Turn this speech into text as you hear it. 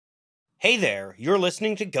Hey there, you're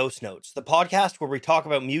listening to Ghost Notes, the podcast where we talk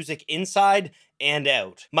about music inside and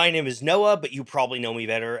out. My name is Noah, but you probably know me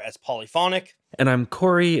better as Polyphonic. And I'm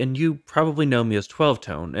Corey, and you probably know me as 12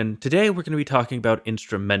 Tone. And today we're going to be talking about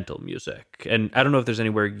instrumental music. And I don't know if there's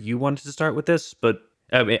anywhere you wanted to start with this, but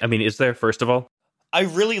I mean, is there, first of all? I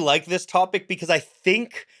really like this topic because I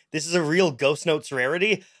think this is a real Ghost Notes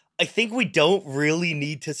rarity. I think we don't really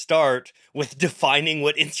need to start with defining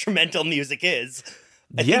what instrumental music is.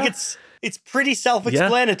 I think it's pretty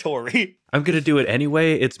self-explanatory. I'm going to do it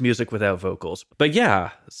anyway. It's music without vocals. But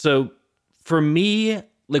yeah, so for me,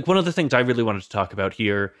 like one of the things I really wanted to talk about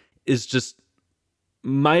here is just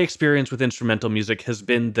my experience with instrumental music has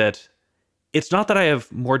been that it's not that I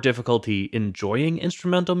have more difficulty enjoying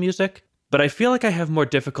instrumental music, but I feel like I have more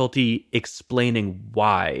difficulty explaining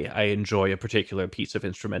why I enjoy a particular piece of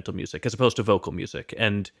instrumental music as opposed to vocal music.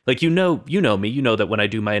 And like you know me, you know that when I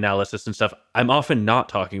do my analysis and stuff, I'm often not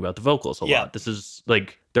talking about the vocals a lot. This is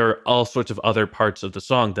like there are all sorts of other parts of the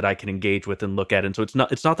song that I can engage with and look at. And so it's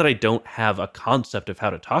not that I don't have a concept of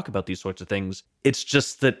how to talk about these sorts of things. It's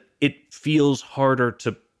just that it feels harder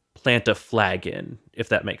to plant a flag in, if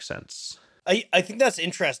that makes sense. I think that's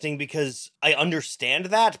interesting because I understand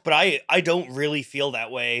that, but I don't really feel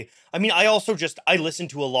that way. I mean, I listen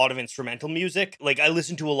to a lot of instrumental music. Like, I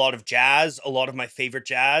listen to a lot of jazz. A lot of my favorite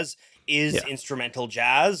jazz is instrumental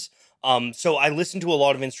jazz. So I listen to a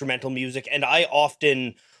lot of instrumental music, and I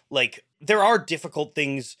often, like, there are difficult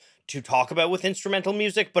things to talk about with instrumental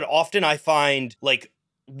music, but often I find, like,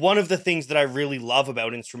 one of the things that I really love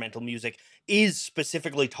about instrumental music is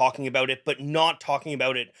specifically talking about it, but not talking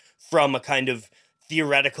about it from a kind of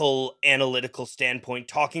theoretical, analytical standpoint,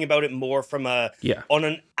 talking about it more from on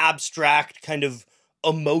an abstract kind of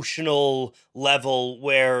emotional level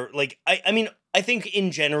where, like, I mean, I think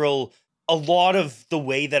in general, a lot of the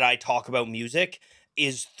way that I talk about music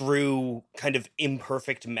is through kind of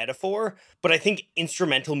imperfect metaphor, but I think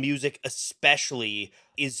instrumental music especially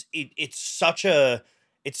it's such a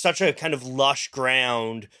kind of lush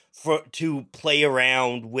ground to play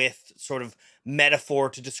around with sort of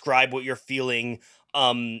metaphor to describe what you're feeling.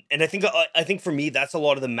 And I think for me, that's a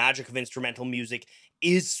lot of the magic of instrumental music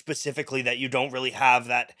is specifically that you don't really have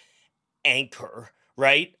that anchor,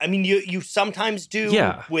 right? I mean, you sometimes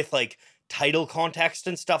do with like title context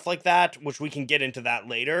and stuff like that, which we can get into that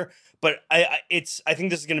later. But I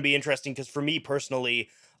think this is going to be interesting because for me personally,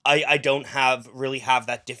 I don't really have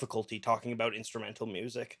that difficulty talking about instrumental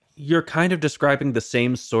music. You're kind of describing the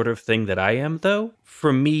same sort of thing that I am, though.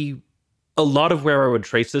 For me, a lot of where I would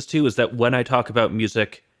trace this to is that when I talk about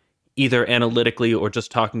music, either analytically or just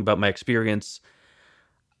talking about my experience,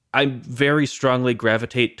 I very strongly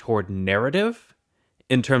gravitate toward narrative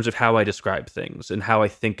in terms of how I describe things and how I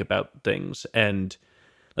think about things. And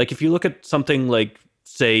like, if you look at something like,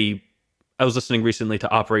 say, I was listening recently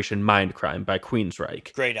to Operation Mindcrime by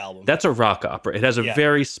Queensryche. Great album. That's a rock opera. It has a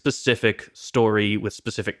very specific story with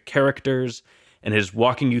specific characters, and it is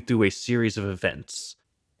walking you through a series of events.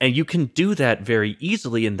 And you can do that very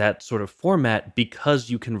easily in that sort of format because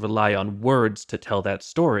you can rely on words to tell that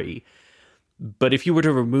story. But if you were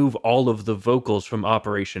to remove all of the vocals from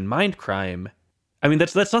Operation Mindcrime, I mean,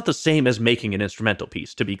 that's not the same as making an instrumental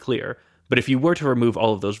piece, to be clear. But if you were to remove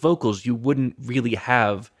all of those vocals, you wouldn't really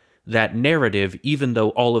have that narrative, even though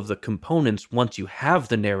all of the components, once you have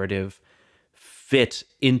the narrative, fit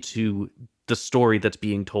into the story that's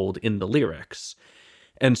being told in the lyrics.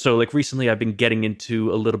 And so, like, recently I've been getting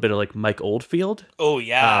into a little bit of, like, Mike Oldfield. Oh,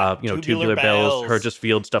 yeah. Tubular Bells,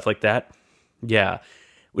 Hergisfield, stuff like that. Yeah.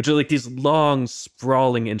 Which are, like, these long,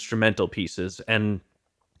 sprawling instrumental pieces. And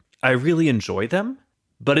I really enjoy them.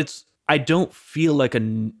 But I don't feel like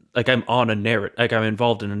I'm on a narrative, like I'm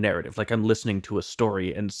involved in a narrative, like I'm listening to a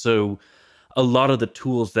story. And so a lot of the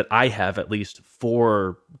tools that I have, at least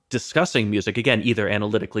for discussing music, again, either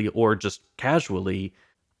analytically or just casually,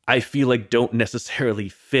 I feel like don't necessarily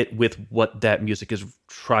fit with what that music is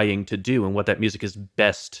trying to do and what that music is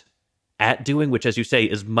best at doing, which, as you say,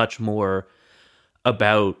 is much more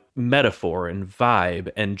about metaphor and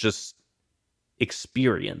vibe and just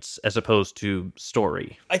experience as opposed to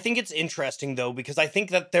story. I think it's interesting, though, because I think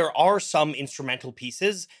that there are some instrumental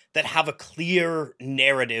pieces that have a clear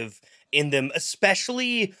narrative in them,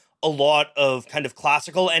 especially a lot of kind of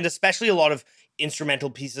classical and especially a lot of instrumental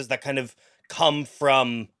pieces that kind of come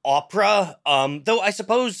from opera. Though I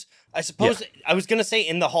suppose I was going to say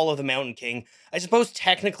in the Hall of the Mountain King, I suppose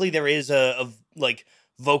technically there is a like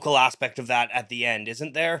vocal aspect of that at the end,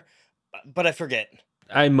 isn't there? But I forget.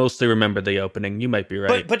 I mostly remember the opening. You might be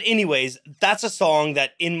right. But anyways, that's a song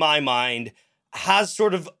that, in my mind, has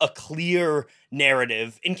sort of a clear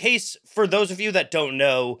narrative. In case, for those of you that don't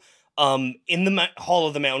know, In the Hall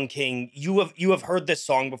of the Mountain King, you have heard this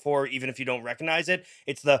song before, even if you don't recognize it.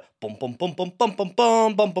 It's the bum bum bum bum bum bum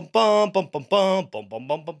bum bum bum bum bum bum bum bum bum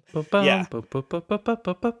bum bum. Yeah,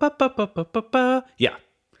 Yeah.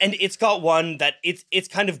 and it's got one that it's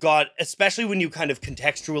kind of got, especially when you kind of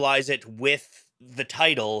contextualize it with the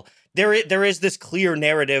title. There is this clear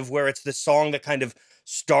narrative where it's this song that kind of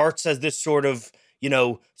starts as this sort of,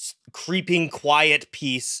 creeping quiet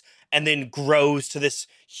piece, and then grows to this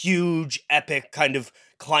huge epic kind of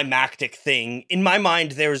climactic thing. In my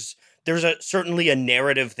mind, there's certainly a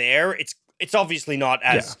narrative there. It's obviously not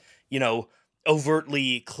as,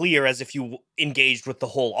 overtly clear as if you engaged with the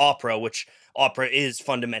whole opera, which opera is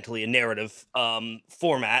fundamentally a narrative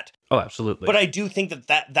format. Oh, absolutely. But I do think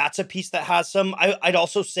that's a piece that has some. I'd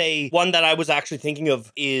also say one that I was actually thinking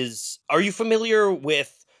of is, are you familiar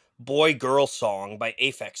with Boy Girl Song by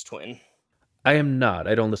Aphex Twin? I am not.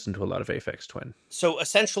 I don't listen to a lot of Aphex Twin. So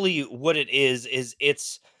essentially what it is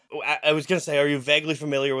it's, I was going to say, are you vaguely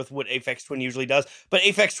familiar with what Aphex Twin usually does? But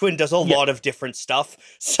Aphex Twin does a lot of different stuff.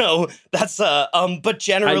 So that's, but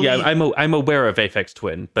generally... I'm aware of Aphex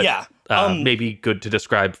Twin, but yeah, maybe good to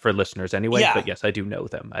describe for listeners anyway. Yeah. But yes, I do know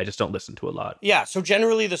them. I just don't listen to a lot. Yeah, so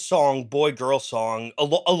generally the song, Boy Girl Song, a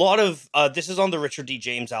lot of, this is on the Richard D.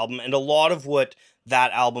 James album, and a lot of what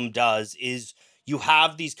that album does is you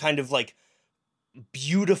have these kind of like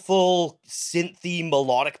beautiful synthy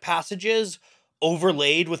melodic passages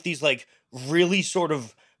overlaid with these like really sort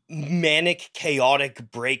of manic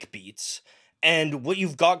chaotic break beats. And what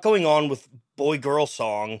you've got going on with Boy Girl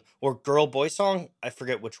Song or Girl Boy Song, I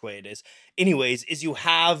forget which way it is, anyways, is you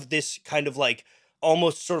have this kind of like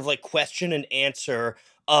almost sort of like question and answer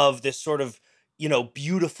of this sort of,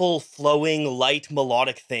 beautiful flowing light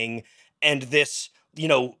melodic thing, and this,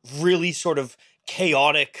 really sort of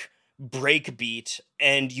chaotic break beat.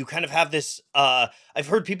 And you kind of have this, I've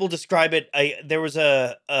heard people describe it, there was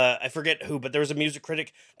I forget who, but there was a music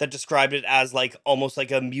critic that described it as like almost like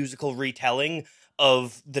a musical retelling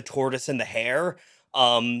of The Tortoise and the Hare,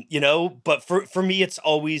 but for me it's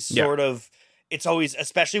always sort of, it's always,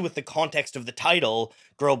 especially with the context of the title,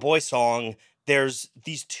 Girl Boy Song, there's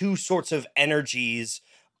these two sorts of energies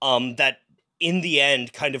that in the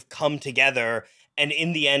end kind of come together. And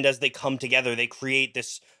in the end, as they come together, they create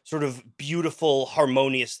this sort of beautiful,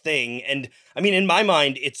 harmonious thing. And I mean, in my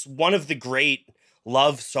mind, it's one of the great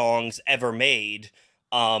love songs ever made.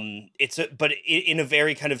 But in a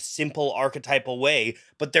very kind of simple, archetypal way.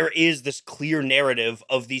 But there is this clear narrative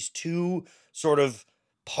of these two sort of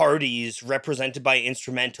parties represented by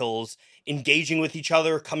instrumentals engaging with each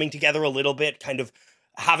other, coming together a little bit, kind of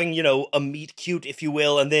having, a meet cute, if you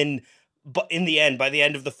will, and then. But in the end, by the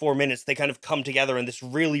end of the 4 minutes, they kind of come together in this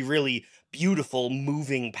really, really beautiful,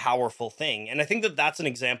 moving, powerful thing. And I think that that's an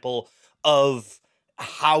example of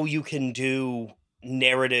how you can do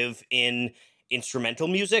narrative in instrumental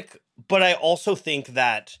music. But I also think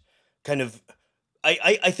that kind of,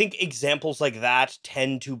 I think examples like that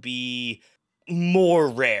tend to be more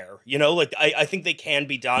rare, like I think they can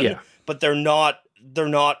be done, but they're not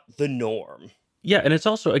the norm. Yeah. And it's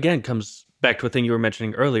also, again, comes back to a thing you were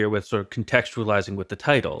mentioning earlier with sort of contextualizing with the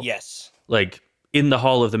title. Yes. Like, in the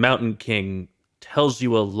Hall of the Mountain King tells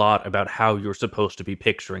you a lot about how you're supposed to be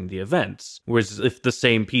picturing the events. Whereas if the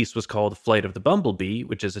same piece was called Flight of the Bumblebee,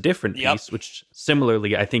 which is a different piece, which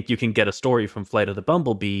similarly, I think you can get a story from Flight of the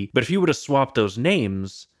Bumblebee. But if you were to swap those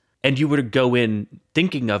names and you were to go in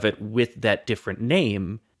thinking of it with that different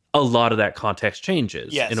name, a lot of that context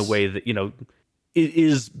changes in a way that, it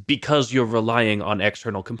is because you're relying on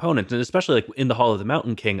external components. And especially like in the Hall of the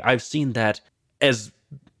Mountain King, I've seen that as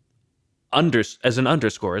an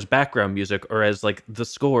underscore, as background music, or as like the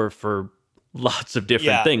score for lots of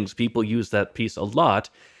different things. People use that piece a lot.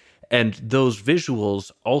 And those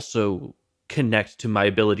visuals also connect to my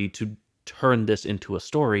ability to turn this into a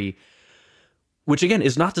story, which again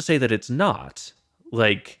is not to say that it's not.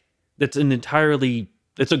 Like, it's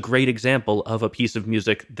a great example of a piece of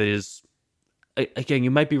music that is, again, you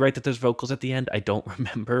might be right that there's vocals at the end. I don't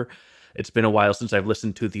remember. It's been a while since I've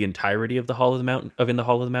listened to the entirety of In the Hall of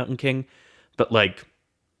the Mountain King, but like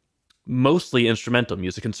mostly instrumental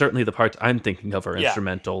music, and certainly the parts I'm thinking of are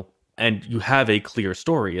instrumental, and you have a clear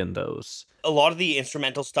story in those. A lot of the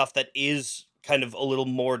instrumental stuff that is kind of a little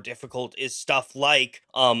more difficult is stuff like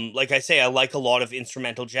I say, I like a lot of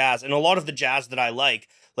instrumental jazz, and a lot of the jazz that I like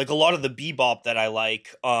a lot of the bebop that I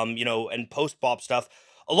like, and post-bop stuff.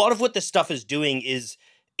 A lot of what this stuff is doing is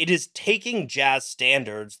it is taking jazz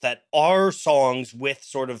standards that are songs with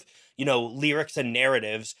sort of, lyrics and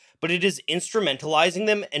narratives, but it is instrumentalizing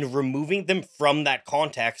them and removing them from that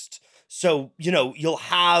context. So, you'll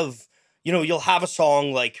have a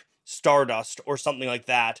song like Stardust or something like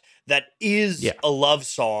that is Yeah. a love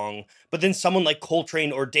song, but then someone like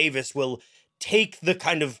Coltrane or Davis will take the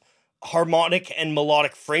kind of harmonic and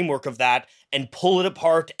melodic framework of that and pull it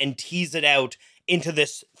apart and tease it out into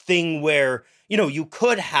this thing where, you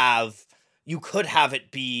could have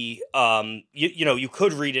it be you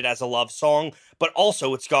could read it as a love song, but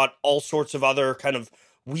also it's got all sorts of other kind of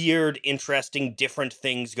weird, interesting, different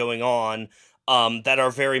things going on that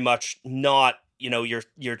are very much not,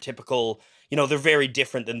 your typical, they're very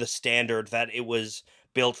different than the standard that it was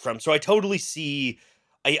built from. So I totally see,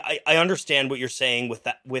 I understand what you're saying with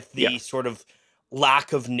that, with the sort of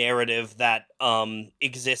lack of narrative that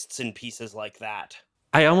exists in pieces like that.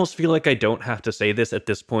 I almost feel like I don't have to say this at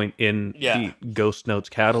this point in the Ghost Notes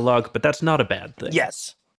catalog, but that's not a bad thing.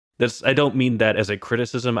 Yes. I don't mean that as a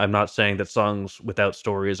criticism. I'm not saying that songs without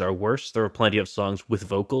stories are worse. There are plenty of songs with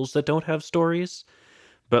vocals that don't have stories.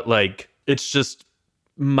 But, it's just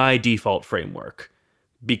my default framework,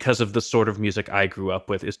 because of the sort of music I grew up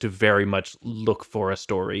with, is to very much look for a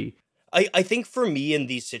story. I think for me in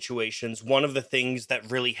these situations, one of the things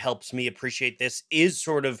that really helps me appreciate this is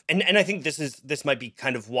sort of, and I think this might be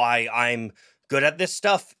kind of why I'm good at this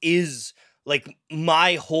stuff, is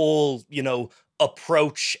my whole,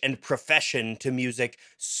 approach and profession to music.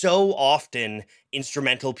 So often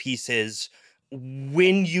instrumental pieces,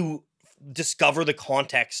 when you discover the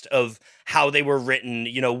context of how they were written,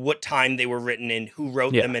 what time they were written in, who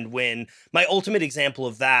wrote them and when. My ultimate example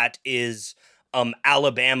of that is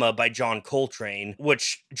Alabama by John Coltrane,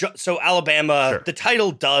 so Alabama, the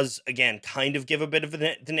title does, again, kind of give a bit of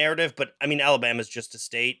the narrative, but I mean, Alabama's just a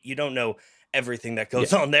state. You don't know everything that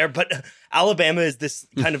goes on there, but Alabama is this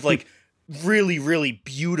kind of really, really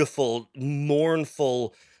beautiful,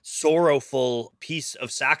 mournful, sorrowful piece of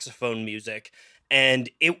saxophone music. And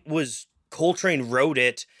Coltrane wrote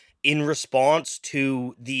it in response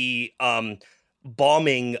to the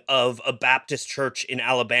bombing of a Baptist church in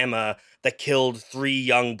Alabama that killed 3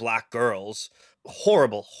 young black girls.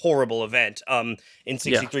 Horrible, horrible event in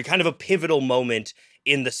 63, kind of a pivotal moment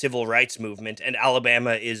in the civil rights movement. And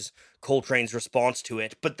Alabama is Coltrane's response to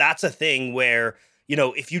it. But that's a thing where,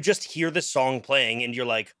 if you just hear this song playing and you're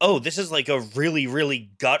like, oh, this is a really,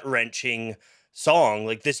 really gut-wrenching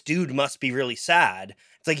song. This dude must be really sad.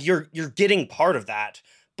 It's you're getting part of that.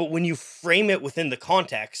 But when you frame it within the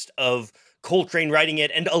context of Coltrane writing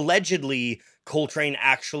it, and allegedly Coltrane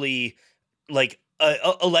actually,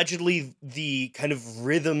 allegedly the kind of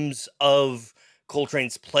rhythms of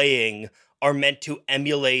Coltrane's playing are meant to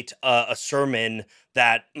emulate a sermon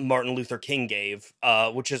that Martin Luther King gave,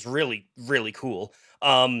 which is really, really cool.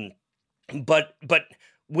 But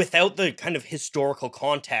without the kind of historical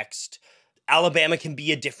context, Alabama can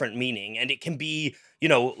be a different meaning, and it can be,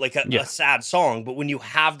 a sad song. But when you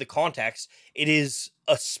have the context, it is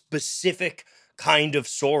a specific kind of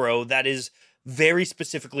sorrow that is very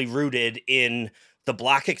specifically rooted in the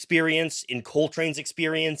Black experience, in Coltrane's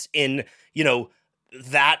experience, in,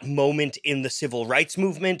 that moment in the civil rights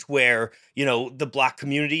movement where, the Black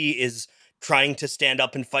community is trying to stand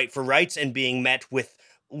up and fight for rights and being met with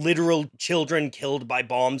literal children killed by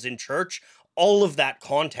bombs in church. All of that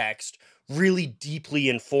context really deeply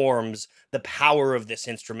informs the power of this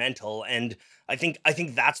instrumental. And I think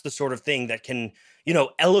that's the sort of thing that can,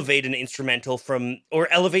 elevate an instrumental or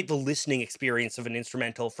elevate the listening experience of an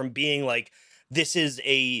instrumental from being this is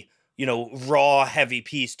a, raw, heavy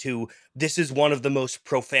piece to this is one of the most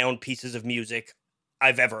profound pieces of music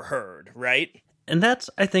I've ever heard, right? And that's,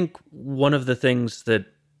 I think, one of the things that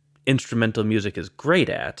instrumental music is great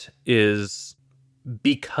at, is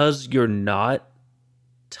because you're not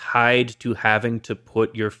tied to having to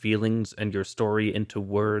put your feelings and your story into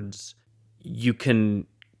words, you can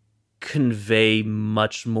convey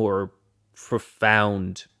much more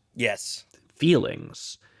profound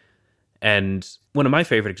feelings. And one of my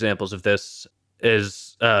favorite examples of this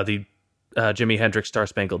is the Jimi Hendrix Star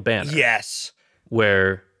Spangled Banner. Yes.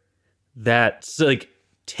 Where that's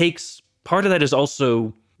takes part of that is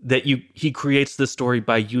also that he creates the story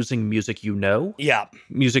by using music,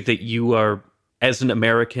 music that you are, as an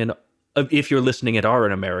American, if you're listening and are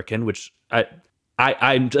an American, which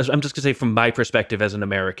I'm just gonna say from my perspective as an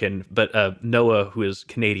American, but Noah, who is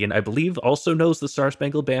Canadian, I believe also knows the Star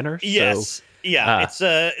Spangled Banner. Yes. So, yeah,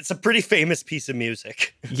 it's a pretty famous piece of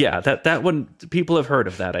music. Yeah, that one, people have heard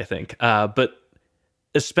of that, I think. But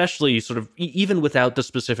especially sort of even without the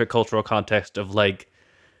specific cultural context of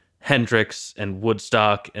Hendrix and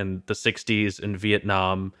Woodstock and the 60s and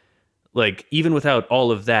Vietnam, even without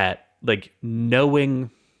all of that,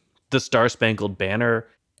 knowing the Star Spangled Banner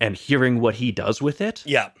and hearing what he does with it,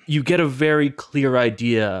 you get a very clear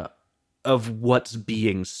idea of what's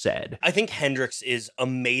being said. I think Hendrix is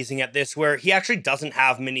amazing at this, where he actually doesn't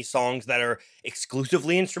have many songs that are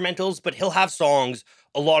exclusively instrumentals, but he'll have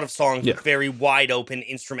a lot of songs with very wide open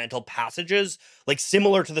instrumental passages. Like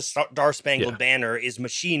similar to the Star Spangled Banner is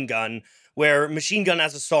Machine Gun, where Machine Gun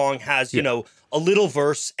as a song has, you know, a little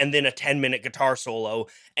verse and then a 10-minute guitar solo.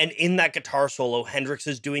 And in that guitar solo, Hendrix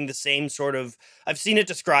is doing the same sort of, I've seen it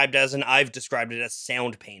described as, and I've described it as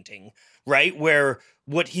sound painting, right? Where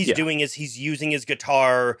what he's doing is he's using his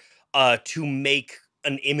guitar to make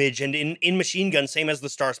an image. And in Machine Gun, same as the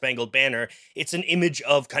Star Spangled Banner, it's an image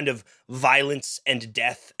of kind of violence and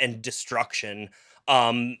death and destruction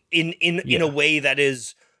in a way that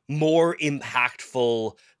is more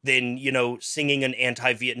impactful than, you know, singing an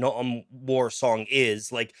anti-Vietnam War song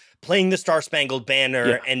is. Like playing the Star Spangled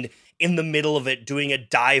Banner and in the middle of it doing a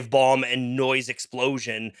dive bomb and noise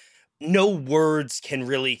explosion. No words can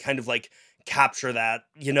really kind of like capture that,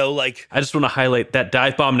 you know, like I just want to highlight that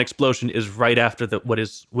dive bomb and explosion is right after what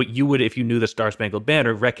you would, if you knew the Star Spangled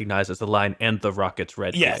Banner, recognize as the line "and the rocket's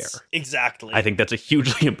red glare." Exactly. I think that's a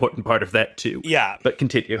hugely important part of that too. Yeah, but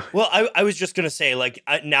continue. Well, I was just gonna say, like,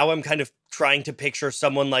 now I'm kind of trying to picture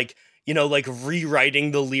someone like, you know, like rewriting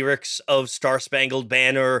the lyrics of Star Spangled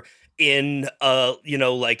Banner in you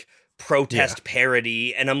know, like protest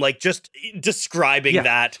parody, and I'm like, just describing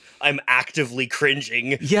that, I'm actively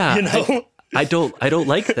cringing. Yeah, you know. I don't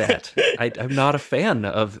like that. I'm not a fan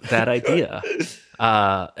of that idea.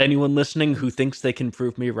 Anyone listening who thinks they can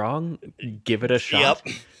prove me wrong, give it a shot.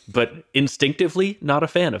 Yep. But instinctively, not a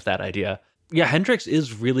fan of that idea. Yeah, Hendrix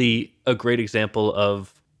is really a great example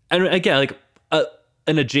of, and again, like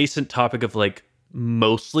an adjacent topic of like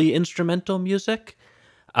mostly instrumental music.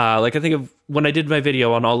 Like I think of when I did my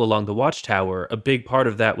video on All Along the Watchtower, a big part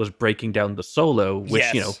of that was breaking down the solo, which,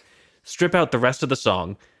 you know, strip out the rest of the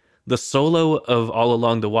song. The solo of All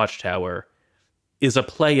Along the Watchtower is a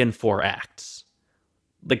play in 4 acts.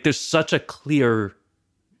 Like there's such a clear,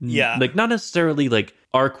 like not necessarily like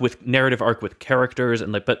narrative arc with characters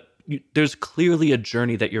and like, but there's clearly a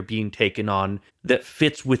journey that you're being taken on that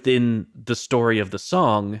fits within the story of the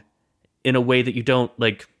song in a way that you don't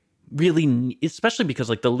like really, especially because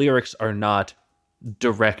like the lyrics are not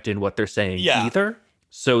direct in what they're saying either.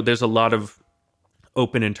 So there's a lot of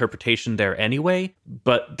open interpretation there anyway,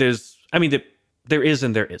 but there is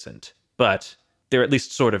and there isn't, but there at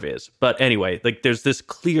least sort of is. But anyway, like there's this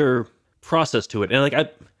clear process to it. And like I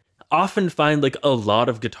often find like a lot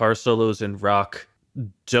of guitar solos in rock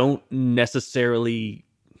don't necessarily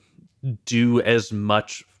do as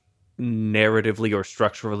much narratively or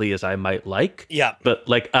structurally as I might like. Yeah. But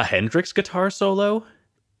like a Hendrix guitar solo,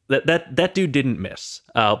 that dude didn't miss.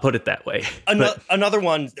 I'll put it that way. Another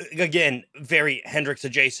one, again, very Hendrix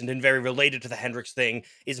adjacent and very related to the Hendrix thing,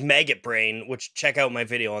 is Maggot Brain, which check out my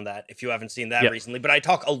video on that if you haven't seen that recently. But I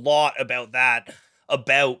talk a lot about that,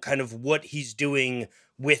 about kind of what he's doing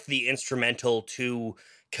with the instrumental to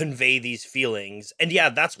convey these feelings. And yeah,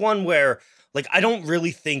 that's one where like I don't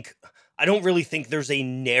really think there's a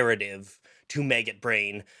narrative to Maggot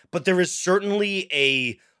Brain, but there is certainly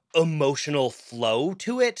a emotional flow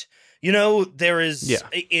to it. You know, there is,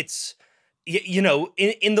 it's, you know,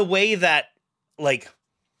 in the way that like,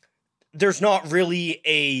 there's not really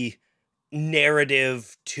a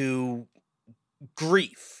narrative to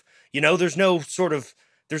grief. You know, there's no sort of,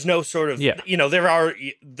 you know, there are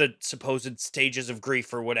the supposed stages of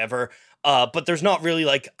grief or whatever, but there's not really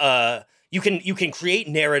like, you can create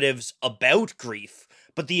narratives about grief,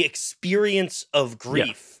 but the experience of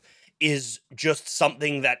grief is just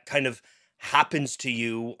something that kind of happens to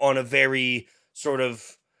you on a very sort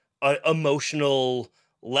of emotional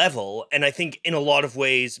level. And I think in a lot of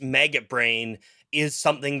ways, Maggot Brain is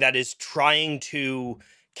something that is trying to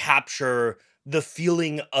capture the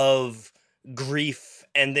feeling of grief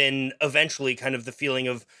and then eventually kind of the feeling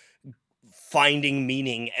of finding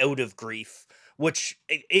meaning out of grief, which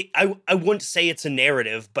I wouldn't say it's a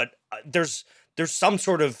narrative, but there's some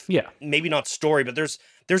sort of maybe not story, but there's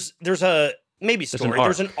a maybe story.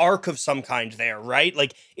 There's an arc of some kind there, right?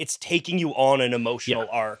 Like it's taking you on an emotional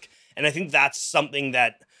arc. And I think that's something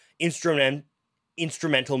that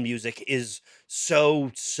instrumental music is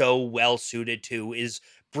so well suited to, is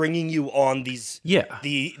bringing you on these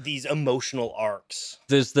these emotional arcs.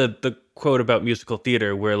 There's the quote about musical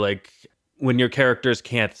theater where like when your characters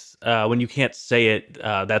can't when you can't say it,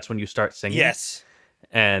 that's when you start singing. Yes.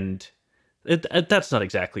 And that's not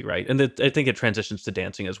exactly right. And I think it transitions to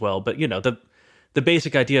dancing as well. But, you know, the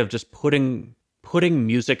basic idea of just putting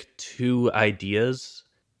music to ideas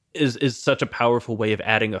is such a powerful way of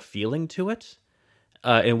adding a feeling to it.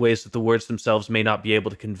 in ways that the words themselves may not be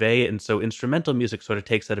able to convey. And so instrumental music sort of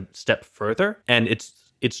takes that a step further, and it's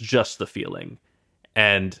just the feeling.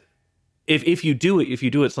 And if you do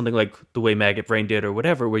it something like the way Maggot Brain did or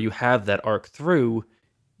whatever, where you have that arc through,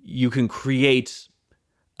 you can create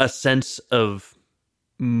a sense of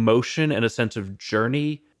motion and a sense of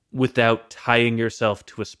journey without tying yourself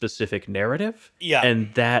to a specific narrative. Yeah.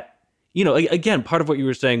 And that, again, part of what you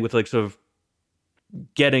were saying with like sort of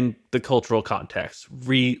getting the cultural context,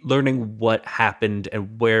 relearning what happened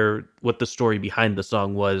and what the story behind the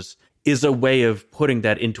song was, is a way of putting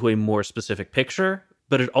that into a more specific picture.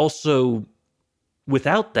 But it also,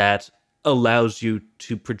 without that, allows you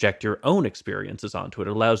to project your own experiences onto it.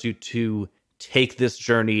 It allows you to take this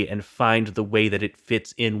journey and find the way that it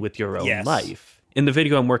fits in with your own life. In the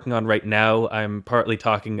video I'm working on right now, I'm partly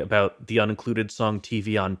talking about the unincluded song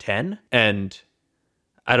TV on 10. And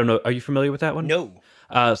I don't know, are you familiar with that one? No.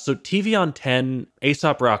 So TV on 10,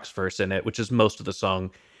 Aesop Rock's verse in it, which is most of the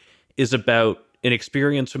song, is about an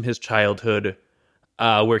experience from his childhood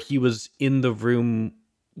where he was in the room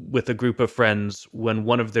with a group of friends when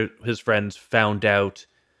one of his friends found out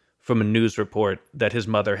from a news report that his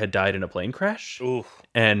mother had died in a plane crash. Ooh.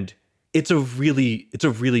 And it's a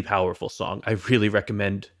really powerful song. I really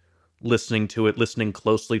recommend listening to it, listening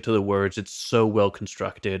closely to the words. It's so well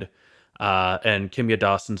constructed. And Kimya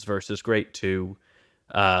Dawson's verse is great too.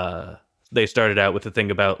 They started out with the thing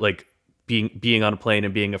about like being on a plane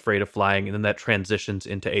and being afraid of flying, and then that transitions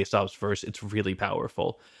into Aesop's verse. It's really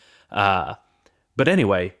powerful. But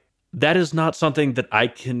anyway, that is not something that I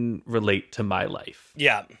can relate to my life.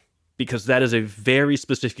 Yeah. Because that is a very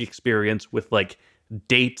specific experience with like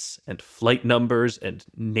dates and flight numbers and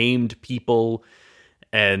named people,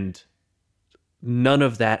 and none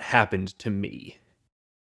of that happened to me.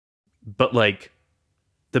 But like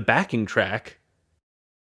the backing track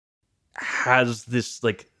has this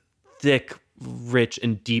like thick, rich,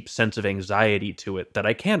 and deep sense of anxiety to it that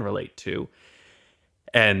I can relate to.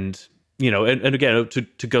 And and again,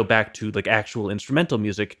 to go back to like actual instrumental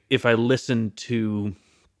music, if I listen to,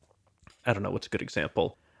 I don't know, what's a good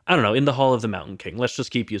example? I don't know, In the Hall of the Mountain King. Let's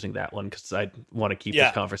just keep using that one because I want to keep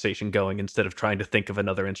this conversation going instead of trying to think of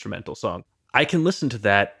another instrumental song. I can listen to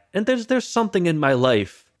that, and there's something in my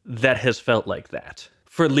life that has felt like that.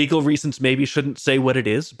 For legal reasons, maybe shouldn't say what it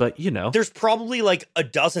is, but There's probably like a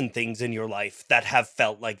dozen things in your life that have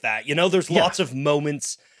felt like that. There's lots of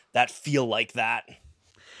moments that feel like that.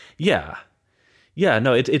 Yeah. Yeah,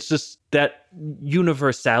 no, it's just that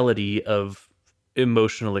universality of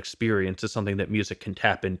emotional experience is something that music can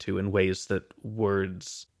tap into in ways that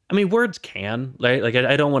words can, right? Like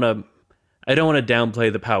I don't want to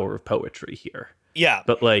downplay the power of poetry here. Yeah.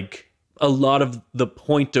 But like a lot of the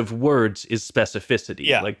point of words is specificity.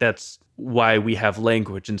 Yeah. Like that's why we have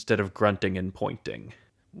language instead of grunting and pointing.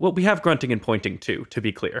 Well, we have grunting and pointing too, to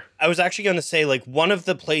be clear. I was actually going to say like one of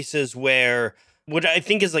the places where what I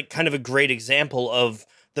think is like kind of a great example of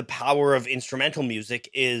the power of instrumental music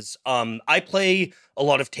is I play a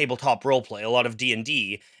lot of tabletop roleplay, a lot of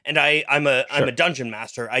D&D, and I'm a dungeon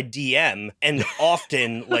master. I DM, and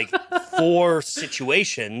often like for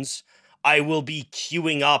situations I will be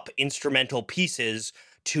queuing up instrumental pieces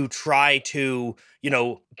to try to,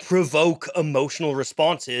 provoke emotional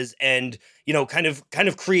responses and, kind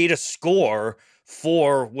of create a score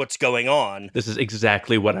for what's going on. This is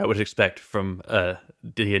exactly what I would expect from a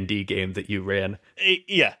D&D game that you ran.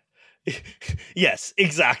 Yeah. Yes,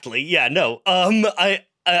 exactly. Yeah, no. I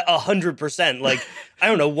 100%. Like, I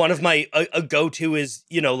don't know, one of my a go-to is,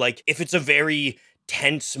 like if it's a very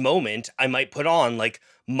tense moment, I might put on like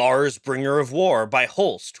Mars Bringer of War by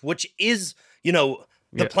Holst, which is,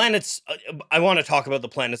 the planets, I want to talk about the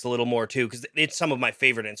planets a little more too, because it's some of my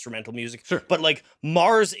favorite instrumental music. Sure. But like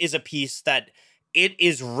Mars is a piece that it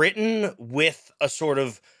is written with a sort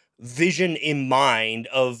of vision in mind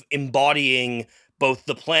of embodying both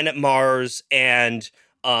the planet Mars and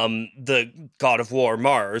the god of war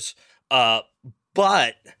Mars.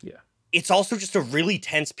 But it's also just a really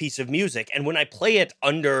tense piece of music. And when I play it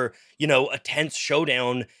under, a tense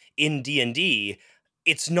showdown in D&D,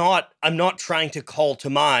 I'm not trying to call to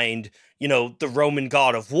mind, the Roman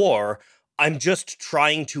god of war. I'm just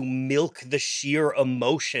trying to milk the sheer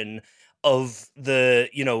emotion of the,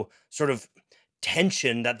 sort of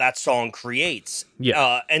tension that song creates.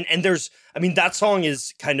 Yeah. And there's, that song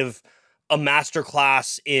is kind of a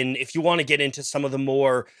masterclass in, if you want to get into some of the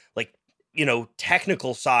more like,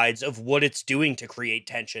 technical sides of what it's doing to create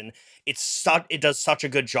tension. It does such a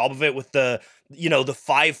good job of it with the, the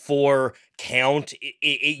 5/4 count.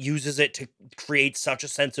 It uses it to create such a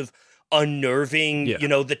sense of unnerving,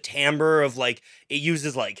 the timbre of like, it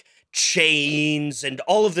uses like chains and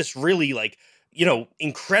all of this really like,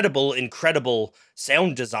 incredible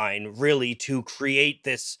sound design really to create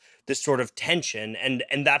this sort of tension.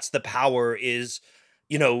 And that's the power is,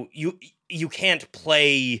 you can't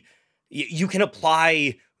play, you can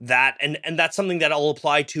apply that, and that's something that I'll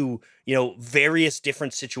apply to, various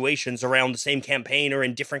different situations around the same campaign or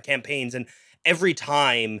in different campaigns. And every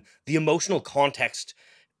time the emotional context,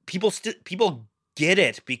 people get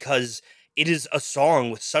it because it is a song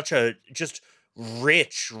with such a just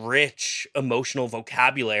rich emotional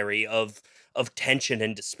vocabulary of tension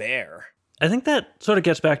and despair. I think that sort of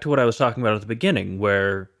gets back to what I was talking about at the beginning,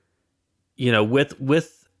 where,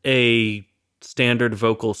 with a standard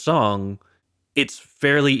vocal song, it's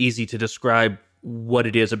fairly easy to describe what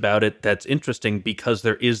it is about it that's interesting because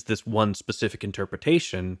there is this one specific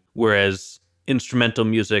interpretation, whereas instrumental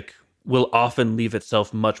music will often leave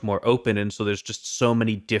itself much more open, and so there's just so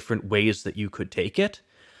many different ways that you could take it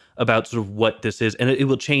about sort of what this is, and it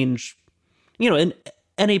will change, in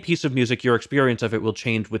any piece of music, your experience of it will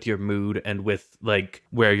change with your mood and with like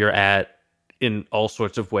where you're at in all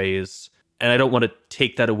sorts of ways. And I don't want to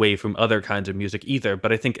take that away from other kinds of music either,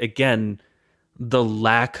 but I think again, the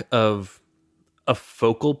lack of a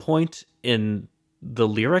focal point in the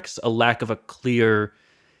lyrics, a lack of a clear,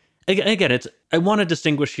 again, I want to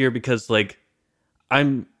distinguish here because like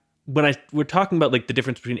we're talking about like the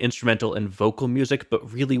difference between instrumental and vocal music,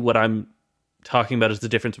 but really what I'm talking about is the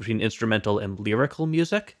difference between instrumental and lyrical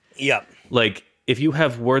music. Yeah. Like if you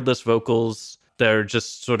have wordless vocals that are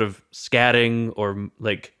just sort of scatting or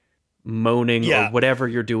like moaning or whatever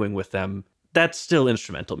you're doing with them, that's still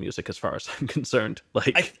instrumental music as far as I'm concerned.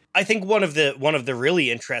 Like I think one of the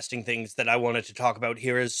really interesting things that I wanted to talk about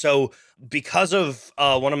here is, so because of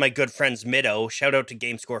one of my good friends, Middo, shout out to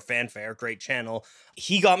GameScore Fanfare, great channel,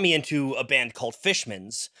 he got me into a band called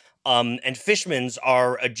Fishmans. And Fishmans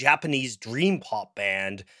are a Japanese dream pop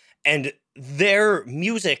band, and their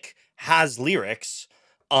music has lyrics,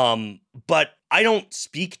 but I don't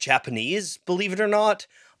speak Japanese, believe it or not.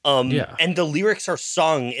 And the lyrics are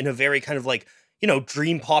sung in a very kind of like,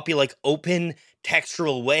 dream poppy, like open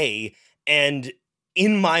textural way. And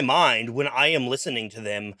in my mind, when I am listening to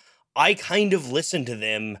them, I kind of listen to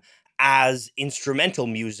them as instrumental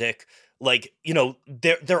music. Like,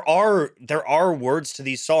 there are words to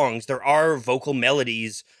these songs, there are vocal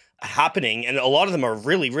melodies happening, and a lot of them are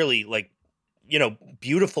really, really like,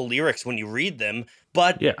 beautiful lyrics when you read them.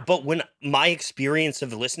 But when my experience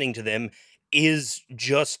of listening to them is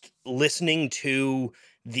just listening to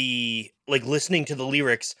the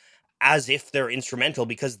lyrics as if they're instrumental,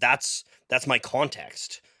 because that's my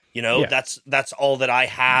context. That's all that I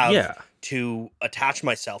have to attach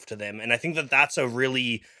myself to them. And I think that's a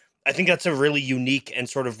really unique and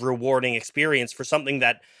sort of rewarding experience for something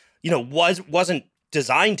that, wasn't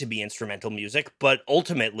designed to be instrumental music, but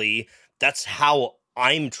ultimately that's how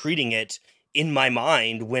I'm treating it in my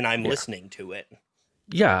mind when I'm listening to it.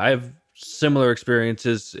 Yeah, I have similar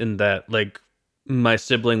experiences in that, like, my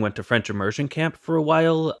sibling went to French immersion camp for a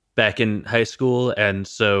while back in high school, and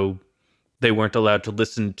so they weren't allowed to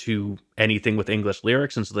listen to anything with English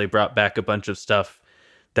lyrics, and so they brought back a bunch of stuff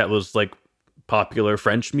that was like popular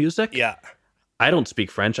French music. Yeah. I don't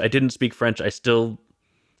speak French. I didn't speak French.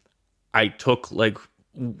 I took like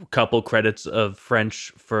a couple credits of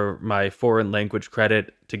French for my foreign language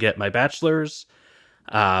credit to get my bachelor's.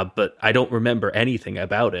 But I don't remember anything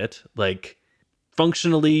about it. Like,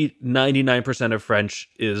 functionally, 99% of French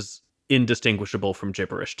is indistinguishable from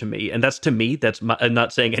gibberish to me. And I'm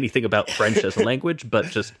not saying anything about French as a language, but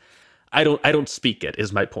just, I don't speak it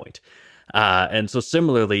is my point. And so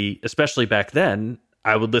similarly, especially back then,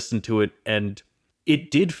 I would listen to it and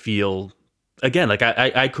it did feel, again, like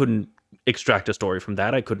I couldn't extract a story from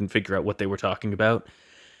that. I couldn't figure out what they were talking about.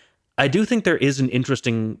 I do think there is an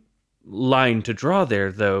interesting line to draw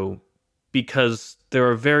there, though, because there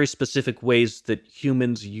are very specific ways that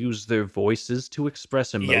humans use their voices to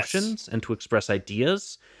express emotions and to express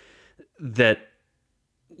ideas that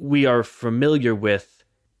we are familiar with,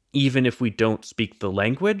 even if we don't speak the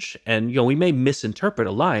language. And, we may misinterpret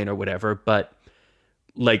a line or whatever, but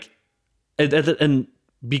like, and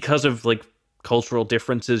because of like cultural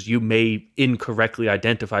differences, you may incorrectly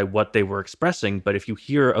identify what they were expressing. But if you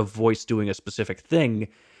hear a voice doing a specific thing,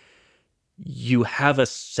 you have a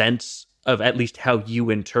sense of at least how you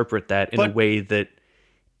interpret that in a way that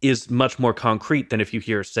is much more concrete than if you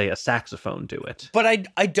hear, say, a saxophone do it. But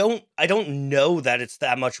I don't know that it's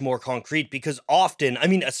that much more concrete, because often, I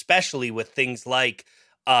mean, especially with things like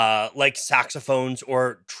saxophones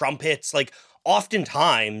or trumpets, like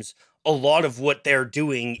oftentimes a lot of what they're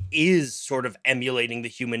doing is sort of emulating the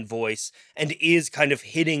human voice and is kind of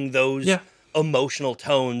hitting those emotional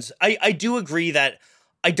tones. I do agree that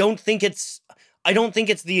I don't think it's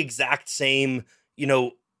the exact same,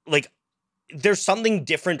 like there's something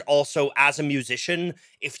different also as a musician.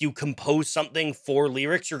 If you compose something for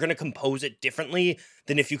lyrics, you're going to compose it differently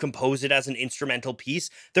than if you compose it as an instrumental piece.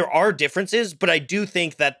 There are differences, but I do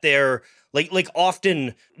think that they're like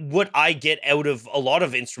often what I get out of a lot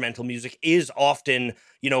of instrumental music is often,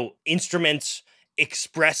 instruments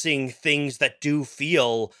expressing things that do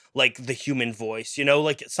feel like the human voice,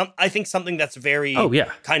 I think something that's very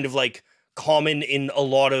kind of like common in a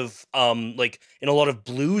lot of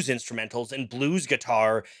blues instrumentals and blues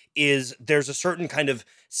guitar is there's a certain kind of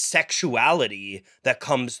sexuality that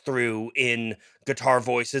comes through in guitar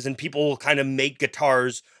voices, and people will kind of make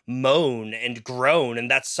guitars moan and groan, and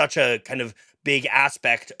that's such a kind of big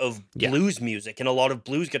aspect of blues music and a lot of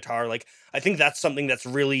blues guitar. Like, I think that's something that's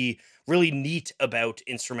really, really neat about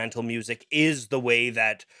instrumental music is the way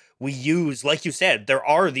that we use, like you said, there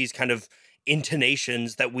are these kind of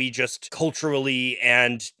intonations that we just culturally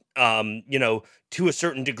and to a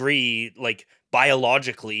certain degree, like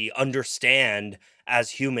biologically understand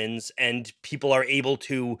as humans, and people are able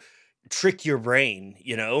to trick your brain,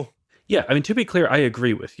 Yeah, I mean, to be clear, I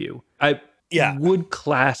agree with you. I would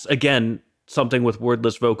class, again, something with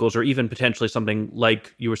wordless vocals, or even potentially something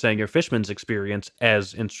like you were saying, your Fishman's experience,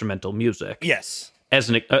 as instrumental music. Yes. As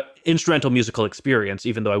an instrumental musical experience,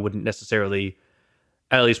 even though I wouldn't necessarily,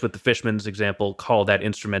 at least with the Fishman's example, call that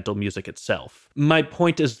instrumental music itself. My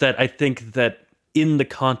point is that I think that in the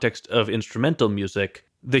context of instrumental music,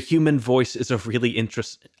 the human voice is a really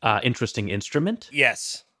interesting instrument.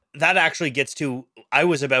 Yes. That actually gets to, I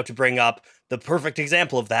was about to bring up the perfect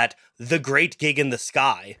example of that, The Great Gig in the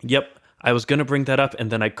Sky. Yep. I was going to bring that up,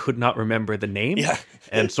 and then I could not remember the name. Yeah.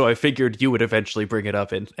 And so I figured you would eventually bring it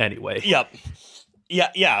up anyway. Yep.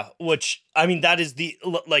 Yeah. Which, I mean, that is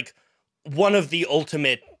one of the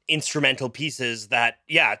ultimate instrumental pieces that,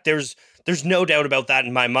 there's no doubt about that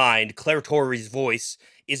in my mind. Claire Torrey's voice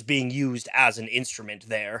is being used as an instrument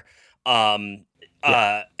there. Again,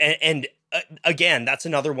 that's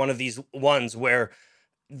another one of these ones where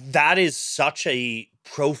that is such a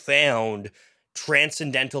profound,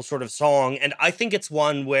 transcendental sort of song. And I think it's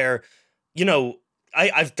one where,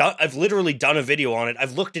 I've literally done a video on it.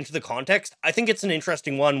 I've looked into the context. I think it's an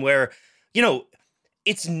interesting one where,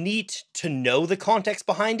 it's neat to know the context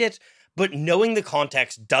behind it, but knowing the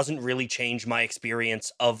context doesn't really change my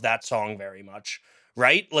experience of that song very much,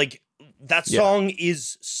 right? Like, that song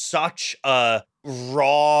is such a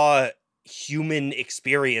raw human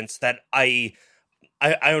experience that I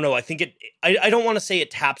don't know. I think I don't want to say it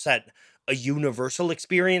taps at a universal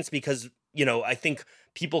experience because, I think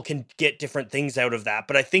people can get different things out of that,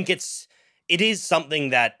 but I think it is something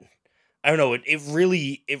that, I don't know, it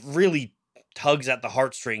really tugs at the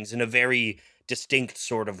heartstrings in a very distinct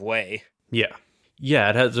sort of way. Yeah.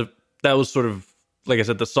 Yeah, that was sort of, like I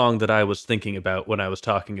said, the song that I was thinking about when I was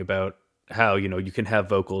talking about how, you can have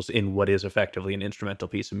vocals in what is effectively an instrumental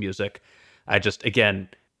piece of music. I just, again,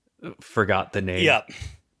 forgot the name. Yeah.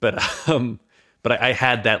 But I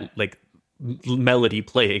had that, like, melody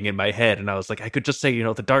playing in my head, and I was like, I could just say,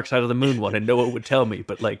 the Dark Side of the Moon one, and no one would tell me,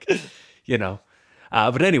 but, like,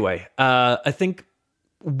 but anyway, I think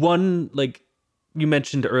one, like, you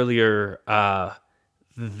mentioned earlier,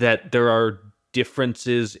 that there are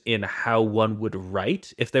differences in how one would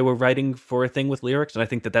write if they were writing for a thing with lyrics, and I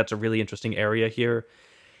think that that's a really interesting area here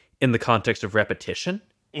in the context of repetition,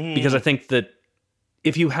 because I think that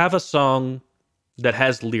if you have a song that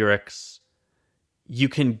has lyrics, you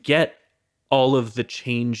can get all of the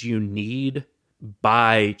change you need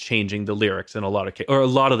by changing the lyrics in a lot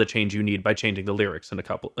of the change you need by changing the lyrics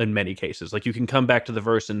in many cases. Like, you can come back to the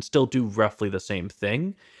verse and still do roughly the same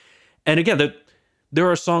thing. And again,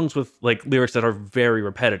 there are songs with, like, lyrics that are very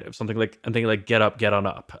repetitive. Something like, I'm thinking like Get Up, Get On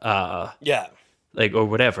Up. Like, or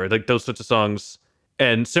whatever, like those sorts of songs.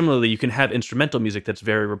 And similarly, you can have instrumental music that's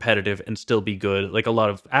very repetitive and still be good. Like, a lot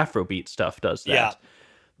of Afrobeat stuff does that. Yeah.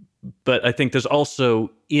 But I think there's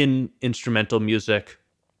also in instrumental music,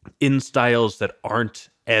 in styles that aren't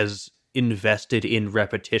as invested in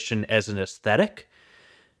repetition as an aesthetic,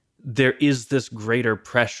 there is this greater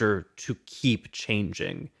pressure to keep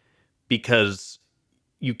changing because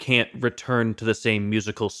you can't return to the same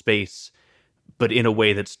musical space, but in a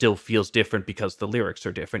way that still feels different because the lyrics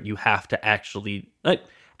are different. You have to actually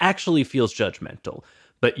feels judgmental,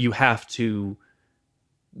 but you have to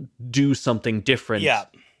do something different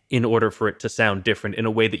in order for it to sound different in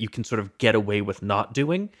a way that you can sort of get away with not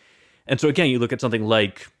doing. And so again, you look at something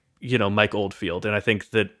like, Mike Oldfield, and I think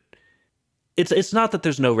that it's not that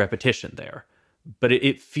there's no repetition there, but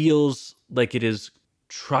it feels like it is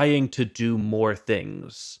trying to do more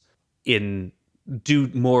things in do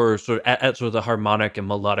more sort of at sort of the harmonic and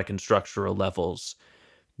melodic and structural levels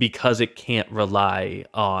because it can't rely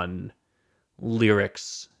on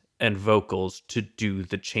lyrics and vocals to do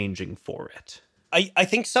the changing for it. I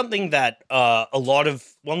think something that a lot of,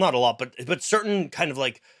 well, not a lot, but certain kind of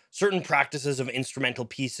like certain practices of instrumental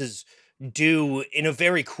pieces do in a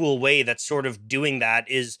very cool way that's sort of doing that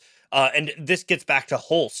is, and this gets back to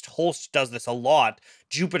Holst. Holst does this a lot.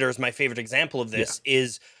 Jupiter is my favorite example of this,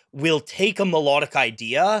 is we'll take a melodic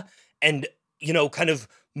idea and, you know, kind of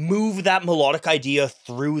move that melodic idea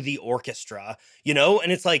through the orchestra, you know?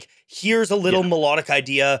 And it's like, here's a little melodic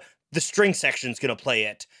idea. The string section's going to play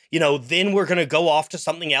it. You know, then we're going to go off to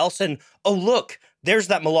something else and, oh, look, there's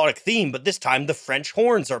that melodic theme, but this time the French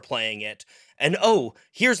horns are playing it. And, oh,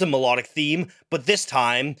 here's the melodic theme, but this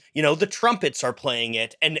time, you know, the trumpets are playing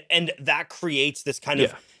it. And that creates this kind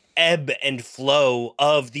of ebb and flow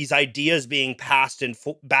of these ideas being passed and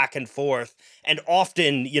back and forth. And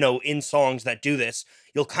often, you know, in songs that do this,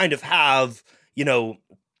 you'll kind of have, you know,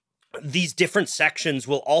 these different sections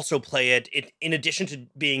will also play it in addition to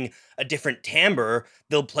being a different timbre,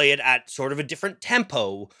 they'll play it at sort of a different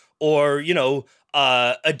tempo or, you know,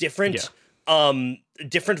 a different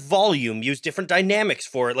different volume, use different dynamics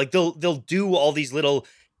for it. Like they'll do all these little,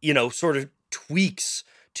 you know, sort of tweaks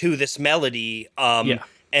to this melody.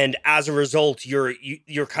 And as a result,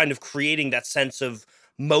 you're kind of creating that sense of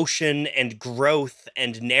motion and growth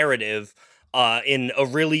and narrative in a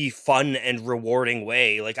really fun and rewarding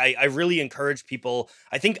way. Like I really encourage people.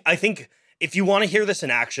 I think if you want to hear this in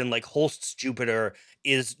action, like Holst's Jupiter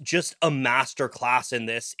is just a master class in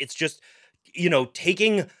this. It's just, you know,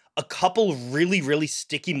 taking a couple really, really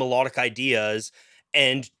sticky melodic ideas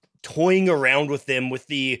and toying around with them with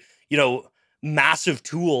the, you know, massive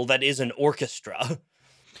tool that is an orchestra.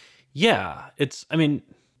 Yeah, it's, I mean,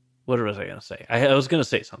 what was I going to say? I was going to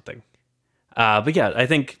say something. But yeah, I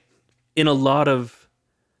think in a lot of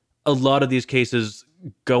these cases,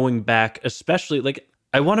 going back, especially, like,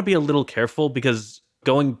 I want to be a little careful because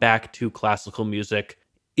going back to classical music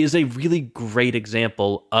is a really great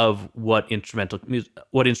example of what instrumental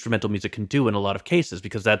music can do in a lot of cases,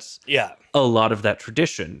 because that's a lot of that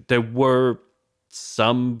tradition. There were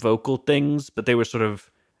some vocal things, but they were sort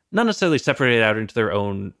of not necessarily separated out into their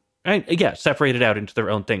own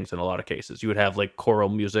things in a lot of cases. You would have like choral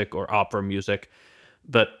music or opera music,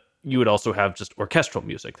 but you would also have just orchestral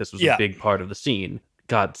music. This was a big part of the scene.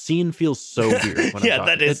 God, scene feels so weird when I'm talking.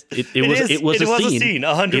 That is. It was a scene.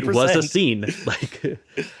 100%. It was a scene. Like,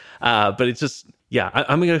 but it's just,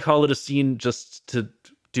 I'm going to call it a scene just to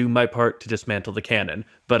do my part to dismantle the canon.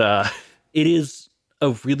 But it is a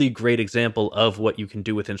really great example of what you can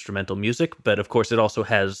do with instrumental music. But of course, it also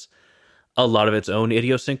has a lot of its own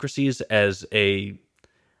idiosyncrasies as a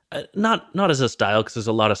not as a style, because there's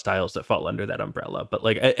a lot of styles that fall under that umbrella, but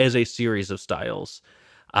like as a series of styles.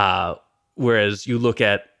 Whereas you look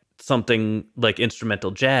at something like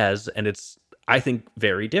instrumental jazz, and it's, I think,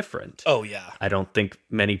 very different. Oh, yeah. I don't think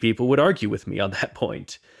many people would argue with me on that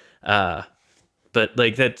point. But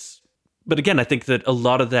again, I think that a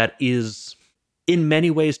lot of that is in many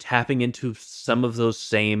ways tapping into some of those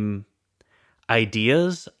same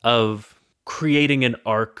ideas of creating an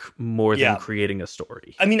arc more than creating a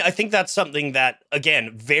story. I mean, I think that's something that,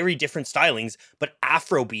 again, very different stylings, but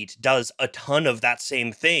Afrobeat does a ton of that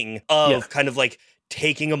same thing of kind of like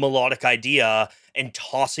taking a melodic idea and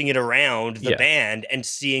tossing it around the band and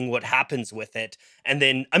seeing what happens with it. And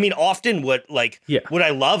then, I mean, often what I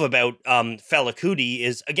love about Fela Kuti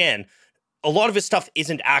is, again, a lot of his stuff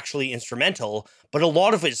isn't actually instrumental, but a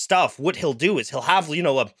lot of his stuff, what he'll do is he'll have, you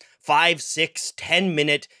know, a 5, 6,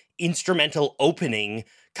 10-minute instrumental opening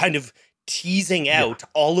kind of teasing out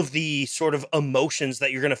all of the sort of emotions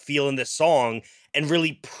that you're going to feel in this song and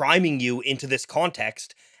really priming you into this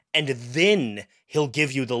context. And then he'll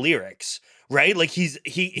give you the lyrics, right? Like he's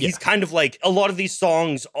kind of like, a lot of these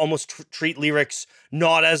songs almost treat lyrics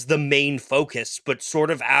not as the main focus, but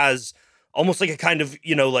sort of as almost like a kind of,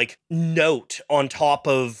 you know, like note on top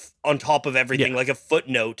of everything, like a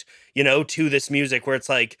footnote, you know, to this music, where it's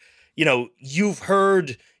like, you know, you've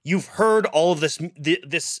heard all of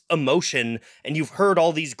this emotion, and you've heard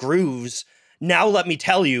all these grooves. Now let me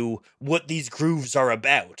tell you what these grooves are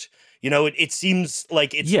about. You know, it seems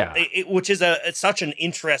like it's which is it's such an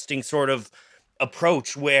interesting sort of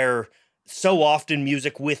approach, where so often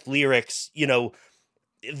music with lyrics, you know,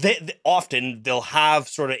 often they'll have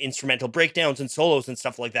sort of instrumental breakdowns and solos and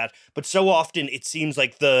stuff like that, but so often it seems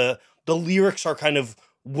like the lyrics are kind of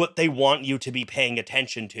what they want you to be paying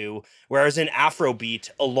attention to. Whereas in Afrobeat,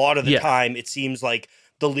 a lot of the Yeah. time, it seems like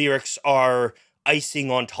the lyrics are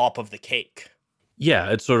icing on top of the cake. Yeah,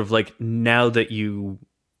 it's sort of like, now that you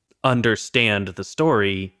understand the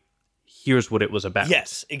story, here's what it was about.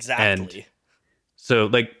 Yes, exactly. And so,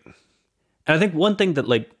 like, and I think one thing that,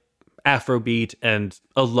 like, Afrobeat and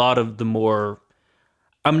a lot of the more,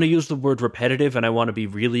 I'm going to use the word repetitive, and I want to be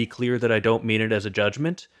really clear that I don't mean it as a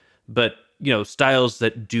judgment, but, you know, styles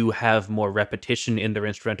that do have more repetition in their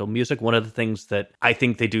instrumental music, one of the things that I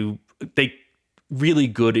think they really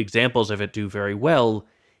good examples of it do very well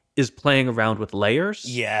is playing around with layers.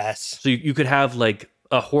 Yes. So you could have like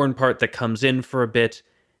a horn part that comes in for a bit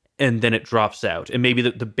and then it drops out. And maybe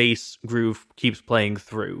the bass groove keeps playing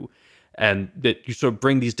through. And that you sort of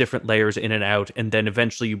bring these different layers in and out, and then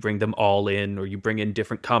eventually you bring them all in, or you bring in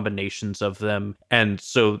different combinations of them. And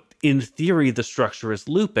so in theory, the structure is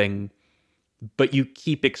looping, but you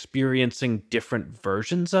keep experiencing different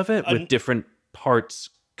versions of it with different parts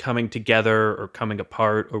coming together or coming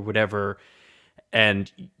apart or whatever,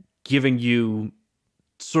 and giving you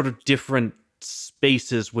sort of different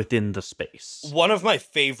spaces within the space. One of my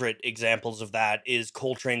favorite examples of that is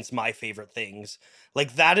Coltrane's My Favorite Things.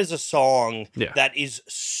 Like, that is a song that is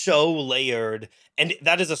so layered, and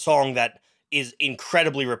that is a song that is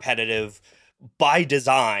incredibly repetitive by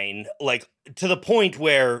design, like, to the point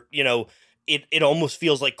where, you know, it almost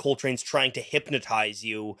feels like Coltrane's trying to hypnotize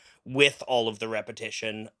you with all of the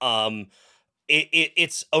repetition.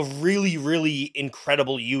 It's a really, really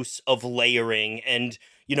incredible use of layering, and,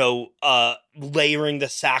 you know, layering the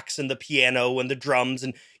sax and the piano and the drums,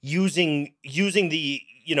 and using the,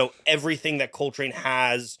 you know, everything that Coltrane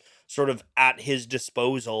has sort of at his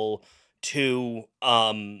disposal to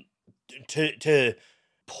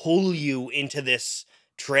pull you into this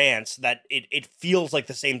trance that it feels like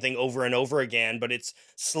the same thing over and over again, but it's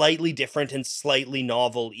slightly different and slightly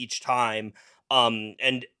novel each time.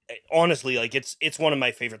 And honestly, like, it's one of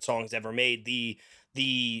my favorite songs ever made.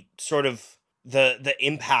 The sort of the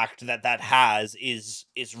impact that has is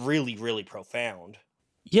really, really profound.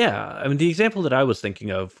 Yeah, I mean, the example that I was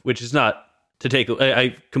thinking of, which is not to take,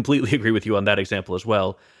 I completely agree with you on that example as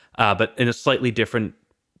well, but in a slightly different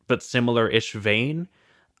but similar-ish vein.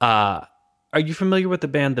 Are you familiar with the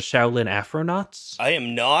band the Shaolin Afronauts? I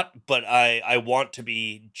am not, but I want to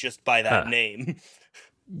be just by that name.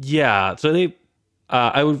 Yeah, so they,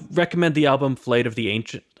 I would recommend the album Flight of the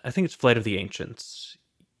Ancient. I think it's Flight of the Ancients.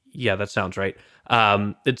 Yeah, that sounds right.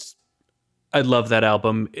 I love that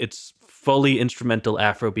album. It's fully instrumental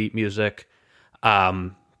Afrobeat music.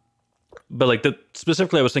 But like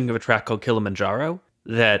specifically, I was thinking of a track called Kilimanjaro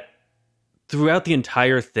that throughout the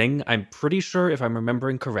entire thing, I'm pretty sure, if I'm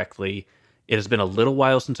remembering correctly, it has been a little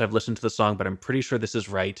while since I've listened to the song, but I'm pretty sure this is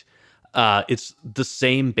right. It's the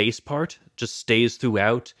same bass part, just stays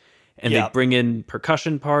throughout. And they bring in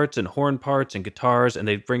percussion parts and horn parts and guitars, and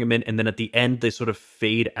they bring them in. And then at the end, they sort of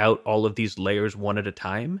fade out all of these layers one at a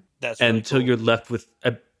time. That's really until cool. You're left with,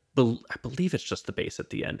 I believe it's just the bass at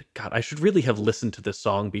the end. God, I should really have listened to this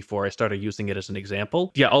song before I started using it as an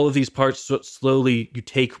example. Yeah, all of these parts, slowly you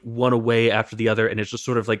take one away after the other, and it just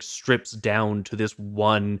sort of like strips down to this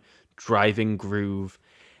one driving groove.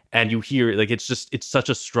 And you hear, like, it's such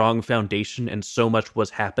a strong foundation, and so much was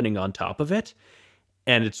happening on top of it.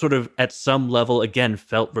 And it sort of, at some level, again,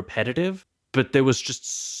 felt repetitive, but there was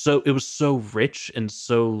just it was so rich and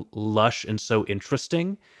so lush and so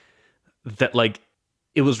interesting that, like,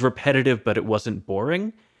 it was repetitive, but it wasn't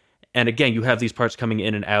boring. And again, you have these parts coming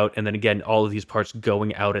in and out, and then again, all of these parts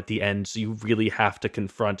going out at the end. So you really have to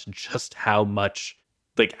confront just how much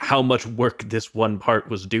work this one part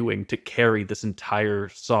was doing to carry this entire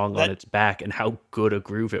song on its back, and how good a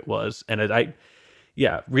groove it was. And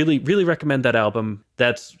really, really recommend that album.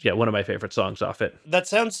 That's one of my favorite songs off it. That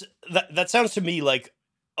sounds to me like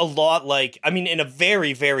a lot like, I mean, in a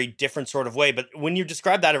very, very different sort of way, but when you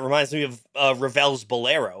describe that, it reminds me of Ravel's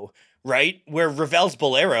Bolero, right? Where Ravel's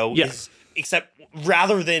Bolero is, except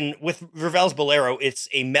rather than with Ravel's Bolero, it's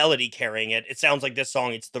a melody carrying it. It sounds like this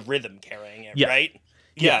song, it's the rhythm carrying it, right?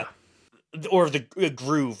 Yeah. Or the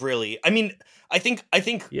groove, really. I mean, I think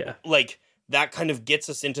like that kind of gets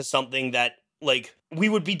us into something that, like, we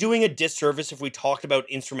would be doing a disservice if we talked about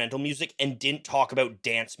instrumental music and didn't talk about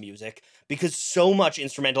dance music, because so much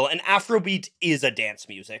instrumental, and Afrobeat is a dance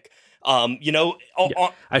music. You know,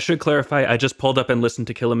 I should clarify. I just pulled up and listened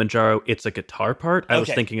to Kilimanjaro. It's a guitar part. I was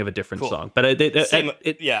thinking of a different song, but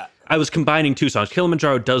I was combining two songs.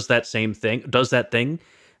 Kilimanjaro does that thing,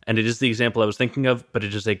 and it is the example I was thinking of, but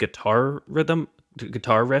it is a guitar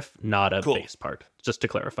riff, not a bass part. Just to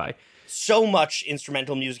clarify. So much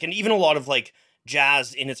instrumental music, and even a lot of, like,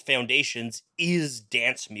 jazz in its foundations is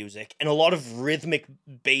dance music, and a lot of rhythmic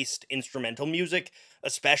based instrumental music,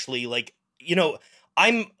 especially, like,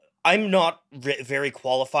 I'm not very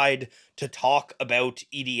qualified to talk about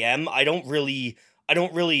EDM. I don't really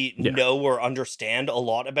Yeah. know or understand a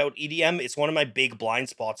lot about EDM. It's one of my big blind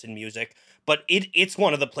spots in music, but it's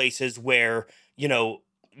one of the places where,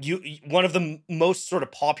 one of the most sort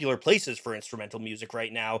of popular places for instrumental music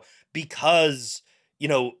right now, because, you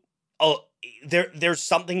know, uh, there's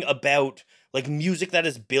something about, like, music that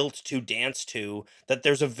is built to dance to, that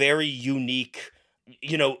there's a very unique,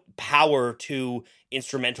 power to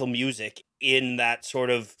instrumental music in that sort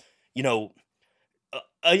of, you know,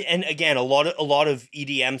 and again, a lot of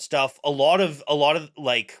EDM stuff, a lot of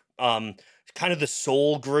like, kind of the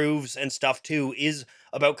soul grooves and stuff too, is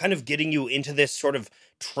about kind of getting you into this sort of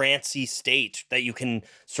trancy state that you can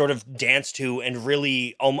sort of dance to and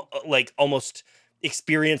really like almost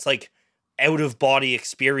experience like out of body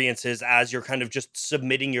experiences as you're kind of just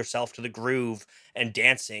submitting yourself to the groove and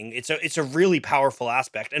dancing. It's a really powerful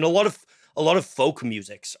aspect, and a lot of folk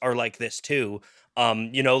musics are like this too.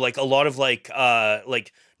 Like a lot of like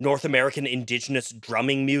North American indigenous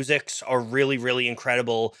drumming musics are really, really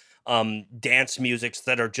incredible dance musics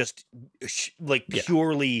that are just like Yeah.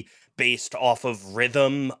 purely based off of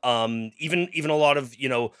rhythm. Even a lot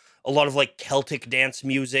of like Celtic dance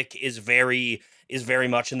music is very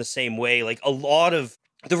much in the same way. Like, a lot of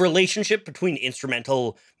the relationship between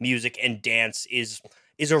instrumental music and dance is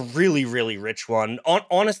a really, really rich one.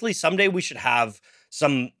 Honestly, someday we should have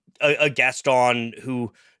a guest on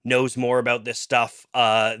who knows more about this stuff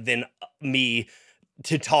than me,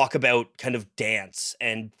 to talk about kind of dance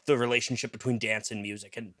and the relationship between dance and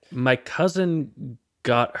music. And My cousin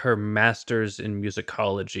got her master's in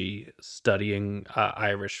musicology studying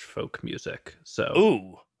Irish folk music. So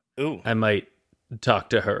ooh, ooh, I might talk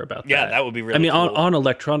to her about yeah, that. that would be I really mean, cool. on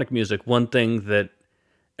electronic music, one thing that,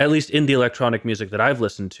 at least in the electronic music that I've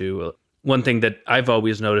listened to, one thing that I've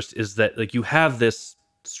always noticed is that, like, you have this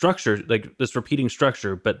structure, like this repeating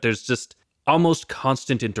structure, but there's just almost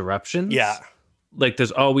constant interruptions. Yeah, Like,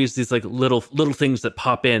 there's always these like little things that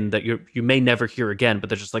pop in that you may never hear again, but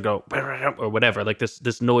they're just like, oh, or whatever, like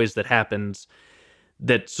this noise that happens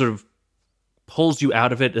that sort of pulls you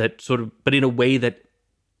out of it, that sort of, but in a way that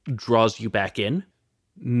draws you back in,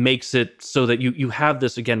 makes it so that you have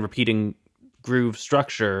this, again, repeating groove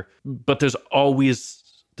structure, but there's always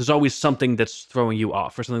something that's throwing you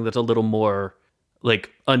off, or something that's a little more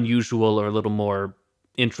like unusual, or a little more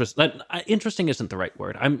interesting isn't the right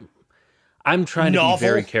word. I'm trying to be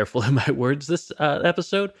very novel. careful in my words this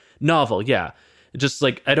episode. Novel, yeah. Just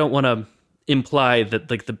like, I don't want to imply that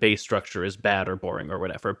like the base structure is bad or boring or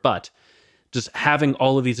whatever, but just having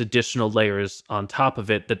all of these additional layers on top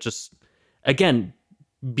of it that just, again,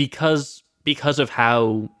 because of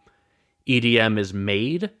how EDM is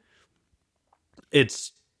made,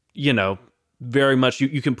 it's, very much,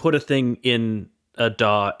 you can put a thing in a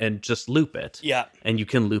DAW and just loop it. Yeah, And you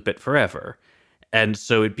can loop it forever. And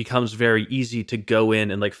so it becomes very easy to go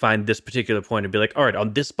in and like find this particular point and be like, all right,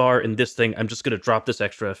 on this bar in this thing, I'm just going to drop this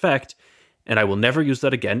extra effect, and I will never use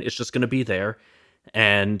that again. It's just going to be there,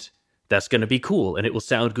 and that's going to be cool, and it will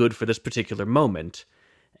sound good for this particular moment.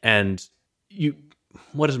 And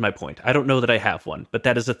what is my point? I don't know that I have one, but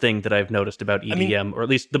that is a thing that I've noticed about EDM, or at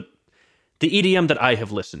least the EDM that I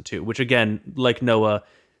have listened to, which, again, like Noah,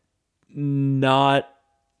 not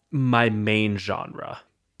my main genre,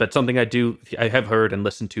 but something I have heard and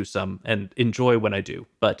listened to some and enjoy when I do,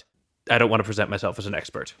 but I don't want to present myself as an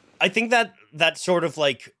expert. I think that sort of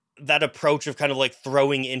like that approach of kind of like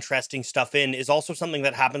throwing interesting stuff in is also something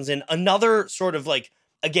that happens in another sort of like,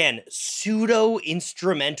 again, pseudo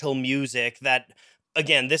instrumental music that,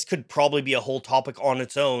 again, this could probably be a whole topic on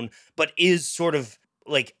its own, but is sort of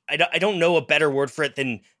like, I don't know a better word for it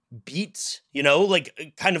than beats,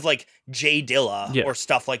 like kind of like Jay Dilla Yeah. or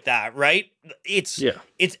stuff like that, right? Yeah.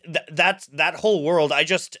 That's that whole world. I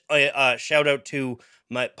just shout out to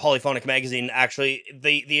my Polyphonic magazine. Actually,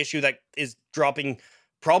 the issue that is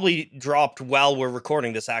probably dropped while we're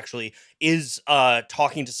recording this, actually, is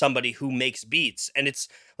talking to somebody who makes beats. And it's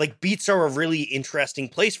like, beats are a really interesting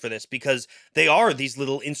place for this, because they are these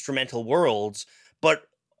little instrumental worlds, but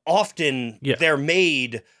often they're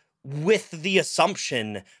made with the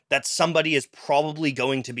assumption that somebody is probably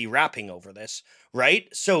going to be rapping over this, right?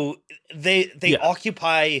 So they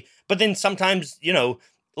occupy, but then sometimes,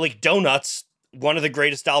 like Donuts, one of the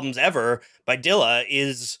greatest albums ever by Dilla,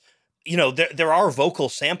 is, there are vocal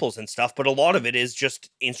samples and stuff, but a lot of it is just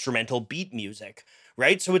instrumental beat music,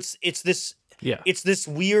 right? So it's this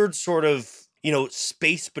weird sort of,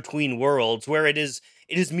 space between worlds where it is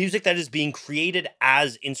It is music that is being created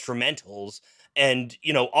as instrumentals. And,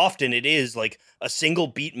 often it is like a single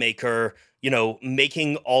beat maker,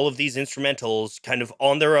 making all of these instrumentals kind of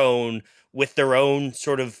on their own with their own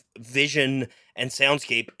sort of vision and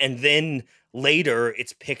soundscape. And then later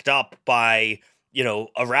it's picked up by,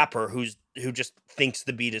 a rapper who just thinks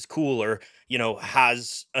the beat is cool, or,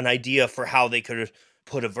 has an idea for how they could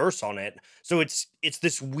put a verse on it. So it's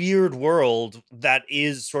this weird world that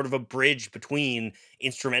is sort of a bridge between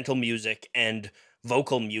instrumental music and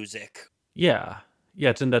vocal music. Yeah.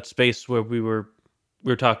 Yeah, it's in that space where we were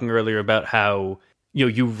talking earlier about how,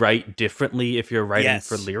 you write differently if you're writing Yes.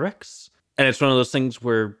 for lyrics. And it's one of those things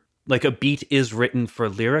where like a beat is written for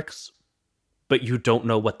lyrics, but you don't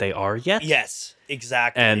know what they are yet. Yes,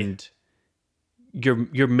 exactly. And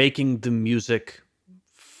you're making the music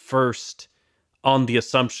first on the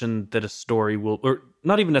assumption that a story will, or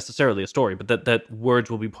not even necessarily a story, but that words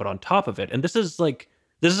will be put on top of it. And this is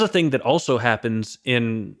a thing that also happens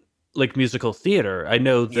in like musical theater. I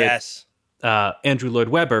know that Yes. Andrew Lloyd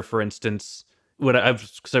Webber, for instance,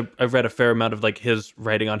 because I've read a fair amount of like his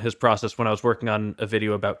writing on his process when I was working on a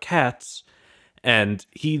video about Cats, and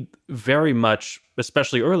he very much,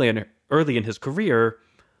 especially early in his career,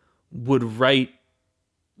 would write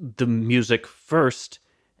the music first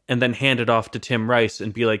and then hand it off to Tim Rice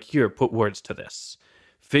and be like, here, put words to this.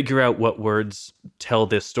 Figure out what words tell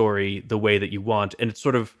this story the way that you want. And it's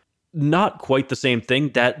sort of not quite the same thing.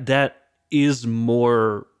 That is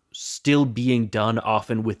more still being done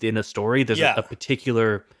often within a story. There's a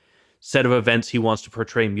particular set of events he wants to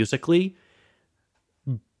portray musically,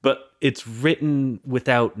 but it's written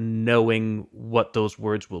without knowing what those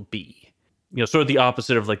words will be. Sort of the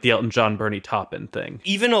opposite of like the Elton John, Bernie Taupin thing.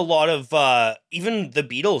 Even a lot of, even the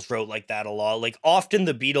Beatles wrote like that a lot. Like often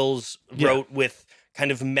the Beatles wrote with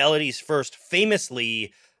kind of melodies first.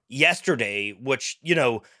 Famously, Yesterday, which,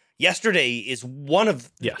 Yesterday is one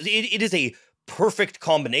of, it is a perfect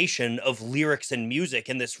combination of lyrics and music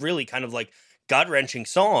in this really kind of like gut-wrenching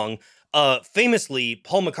song. Famously,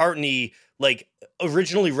 Paul McCartney like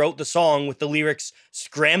originally wrote the song with the lyrics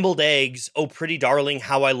 "Scrambled eggs, oh pretty darling,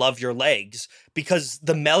 how I love your legs," because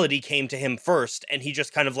the melody came to him first, and he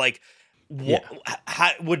just kind of like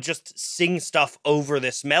would just sing stuff over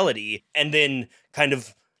this melody, and then kind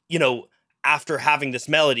of, after having this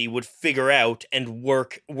melody, would figure out and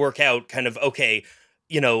work out kind of, okay,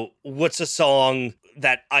 what's a song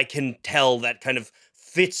that I can tell that kind of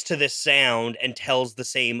fits to this sound and tells the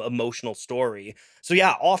same emotional story. So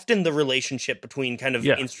yeah, often the relationship between kind of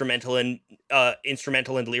instrumental and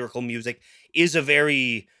lyrical music is a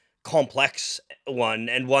very complex one,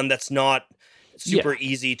 and one that's not super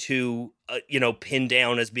easy to pin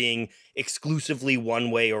down as being exclusively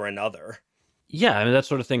one way or another. Yeah, I mean that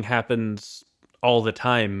sort of thing happens all the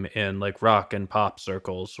time in like rock and pop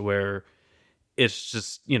circles where it's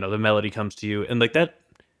just, the melody comes to you and like that.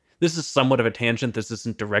 This is somewhat of a tangent. This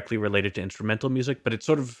isn't directly related to instrumental music, but it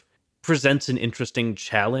sort of presents an interesting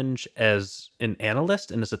challenge as an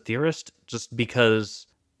analyst and as a theorist, just because,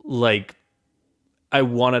 like, I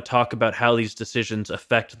want to talk about how these decisions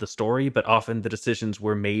affect the story, but often the decisions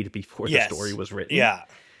were made before the story was written. Yeah.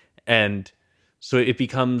 And so it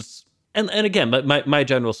becomes, and again, my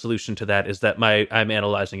general solution to that is that I'm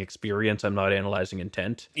analyzing experience. I'm not analyzing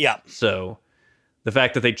intent. Yeah. So the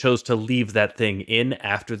fact that they chose to leave that thing in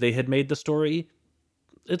after they had made the story,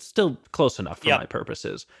 it's still close enough for my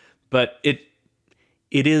purposes. But it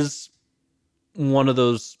is one of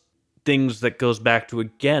those things that goes back to,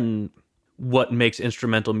 again, what makes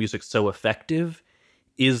instrumental music so effective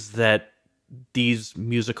is that these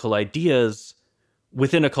musical ideas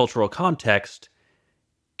within a cultural context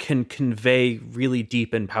can convey really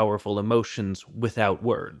deep and powerful emotions without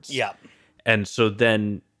words. Yeah. And so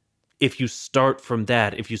then if you start from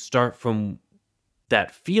that, if you start from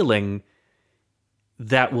that feeling,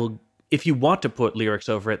 that will, if you want to put lyrics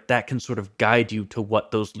over it, that can sort of guide you to what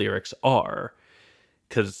those lyrics are.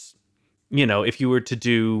 Because, if you were to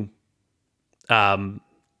do,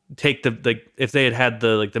 take if they had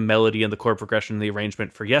the melody and the chord progression and the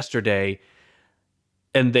arrangement for Yesterday,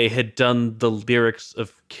 and they had done the lyrics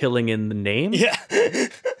of Killing in the Name. Yeah.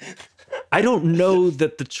 I don't know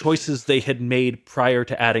that the choices they had made prior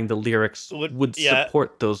to adding the lyrics would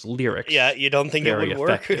support those lyrics. Yeah, you don't think it would work?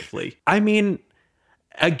 Effectively. I mean,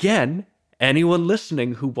 again, anyone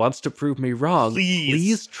listening who wants to prove me wrong,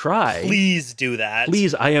 please try. Please do that.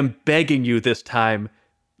 Please, I am begging you this time,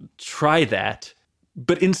 try that.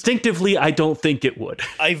 But instinctively, I don't think it would.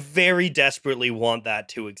 I very desperately want that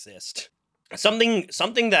to exist. Something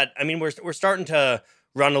that, I mean, we're starting to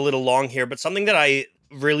run a little long here, but something that I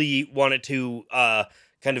really wanted to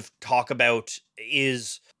kind of talk about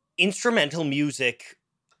is instrumental music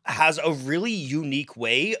has a really unique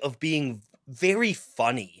way of being very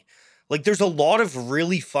funny. Like, there's a lot of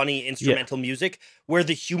really funny instrumental music where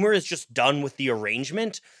the humor is just done with the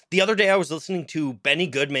arrangement. The other day I was listening to Benny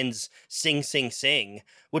Goodman's Sing Sing Sing,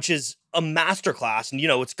 which is a masterclass. And,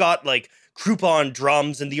 it's got like croupion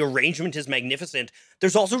drums and the arrangement is magnificent.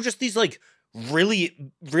 There's also just these like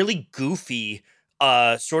really, really goofy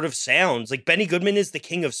sort of sounds. Like, Benny Goodman is the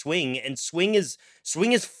king of swing, and swing is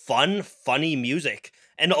fun, funny music.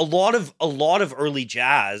 And a lot of early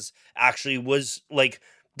jazz actually was like,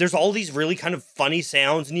 there's all these really kind of funny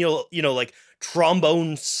sounds, and like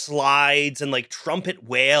trombone slides and like trumpet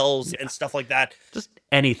wails and stuff like that. Just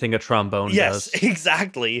anything a trombone does. Yes,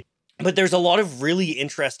 exactly. But there's a lot of really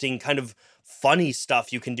interesting kind of funny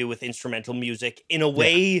stuff you can do with instrumental music in a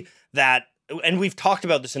way that, and we've talked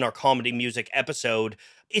about this in our comedy music episode,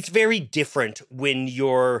 it's very different when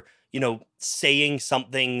you're, saying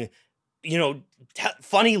something,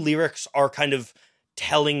 funny lyrics are kind of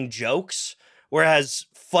telling jokes, whereas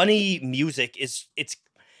funny music is it's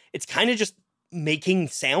kind of just making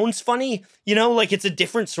sounds funny, like it's a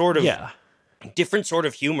different sort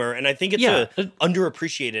of humor, and I think it's an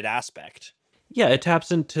underappreciated aspect. Yeah, it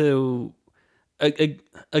taps into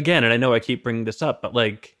again, and I know I keep bringing this up, but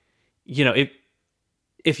like,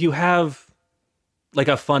 if you have like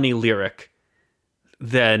a funny lyric,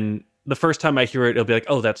 then the first time I hear it, it'll be like,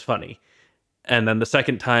 oh, that's funny. And then the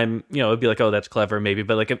second time, it'd be like, oh, that's clever, maybe.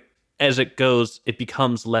 But like, as it goes, it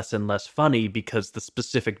becomes less and less funny because the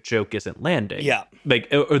specific joke isn't landing. Yeah. Like,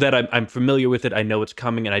 or that I'm familiar with it, I know it's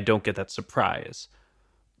coming, and I don't get that surprise.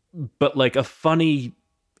 But like a funny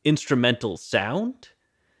instrumental sound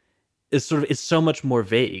is so much more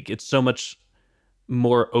vague. It's so much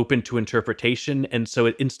more open to interpretation. And so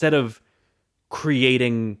instead of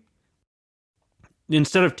telling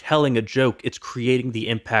a joke, it's creating the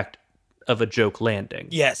impact of a joke landing.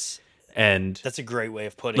 Yes. And that's a great way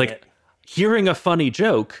of putting it. Hearing a funny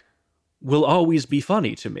joke will always be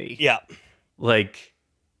funny to me. Yeah. Like,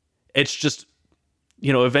 it's just,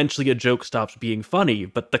 eventually a joke stops being funny,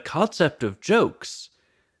 but the concept of jokes,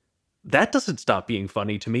 that doesn't stop being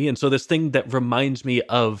funny to me. And so this thing that reminds me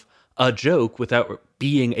of a joke without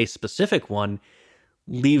being a specific one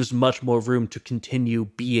leaves much more room to continue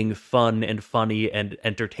being fun and funny and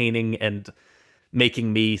entertaining and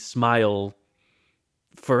making me smile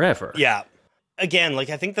forever. Yeah. Again, like,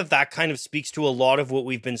 I think that kind of speaks to a lot of what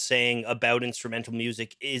we've been saying about instrumental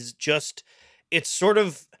music is just, it's sort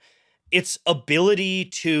of its ability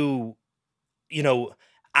to,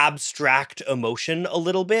 abstract emotion a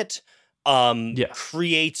little bit,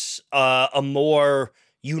 creates a more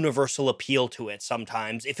universal appeal to it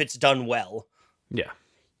sometimes if it's done well. Yeah.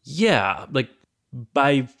 Yeah. Like,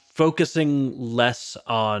 by focusing less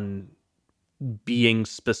on being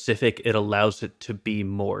specific, it allows it to be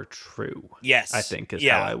more true. Yes. I think is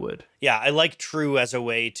how I would. Yeah, I like true as a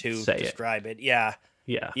way to describe it. Yeah.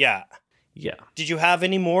 Yeah. Yeah. Yeah. Did you have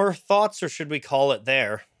any more thoughts, or should we call it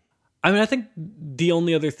there? I mean, I think the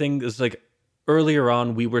only other thing is, like, earlier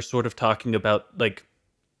on we were sort of talking about like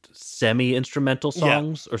semi-instrumental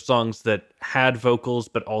songs or songs that had vocals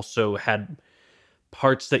but also had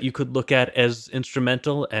parts that you could look at as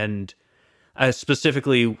instrumental, and I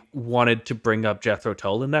specifically wanted to bring up Jethro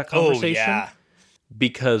Tull in that conversation. Oh, yeah.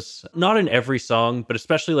 Because not in every song, but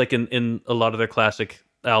especially like in a lot of their classic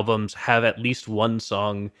albums, have at least one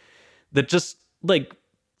song that just like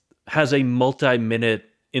has a multi-minute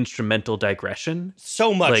instrumental digression.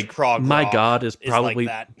 So much like prog My rock God is probably like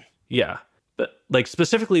that. Yeah. But like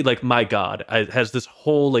specifically like My God has this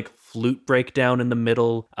whole like flute breakdown in the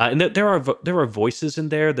middle. And there are voices in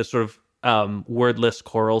there, the sort of wordless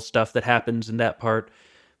choral stuff that happens in that part.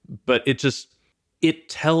 But it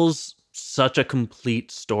tells such a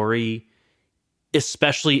complete story,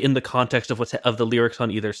 especially in the context of the lyrics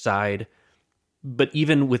on either side. But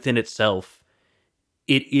even within itself,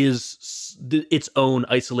 it is its own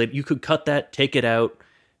isolated. You could cut that, take it out,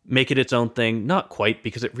 make it its own thing. Not quite,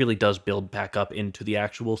 because it really does build back up into the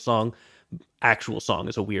actual song. Actual song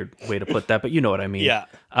is a weird way to put that, but you know what I mean. Yeah.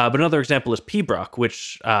 But another example is Pibroch,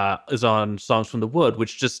 which is on Songs from the Wood,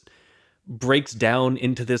 which just breaks down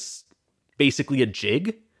into this basically a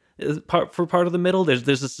jig for part of the middle. There's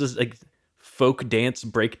this like folk dance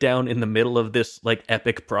breakdown in the middle of this like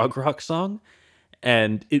epic prog rock song,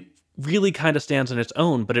 and it really kind of stands on its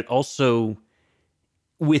own, but it also,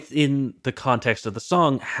 within the context of the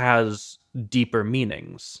song, has deeper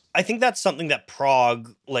meanings. I think that's something that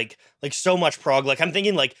prog, like so much prog, like I'm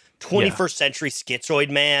thinking like 21st Century Schizoid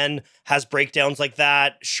Man has breakdowns like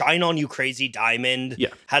that. Shine On You Crazy Diamond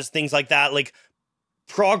has things like that. Like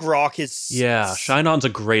prog rock is Yeah, Shine On's a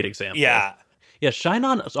great example. Yeah. Yeah, Shine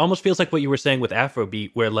On almost feels like what you were saying with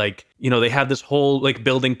Afrobeat, where like, you know, they have this whole like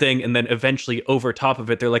building thing, and then eventually over top of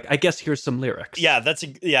it, they're like, I guess here's some lyrics. Yeah,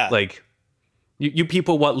 Like, you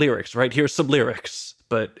people want lyrics, right? Here's some lyrics.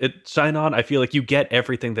 But Shine On, I feel like you get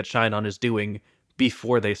everything that Shine On is doing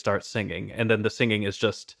before they start singing, and then the singing is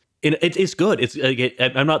just it's good.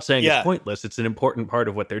 I'm not saying it's pointless. It's an important part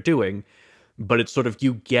of what they're doing, but it's sort of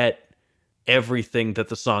you get everything that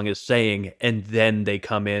the song is saying, and then they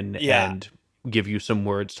come in and give you some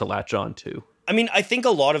words to latch on to. I mean, I think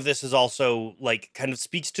a lot of this is also like kind of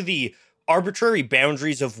speaks to the arbitrary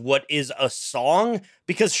boundaries of what is a song,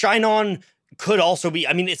 because Shine On could also be,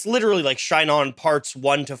 I mean, it's literally like Shine On parts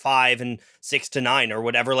 1 to 5 and 6 to 9 or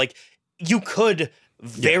whatever. Like, you could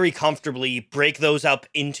very comfortably break those up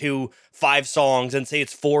into 5 songs and say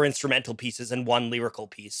it's 4 instrumental pieces and 1 lyrical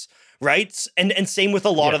piece, right? And same with a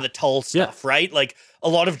lot of the Tull stuff, right? Like, a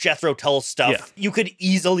lot of Jethro Tull stuff, you could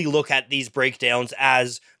easily look at these breakdowns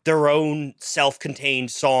as their own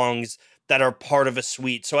self-contained songs that are part of a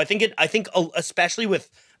suite. So I think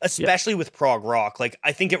especially with prog rock, like,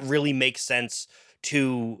 I think it really makes sense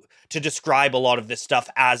to describe a lot of this stuff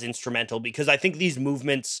as instrumental, because I think these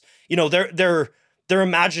movements, you know, they're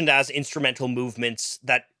imagined as instrumental movements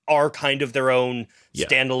that are kind of their own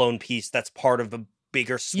standalone piece that's part of a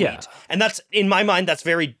bigger suite. Yeah. And that's, in my mind, that's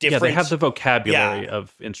very different. Yeah, they have the vocabulary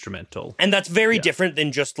of instrumental. And that's very different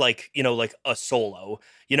than just like, you know, like a solo.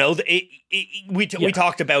 You know, we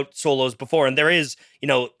talked about solos before, and there is, you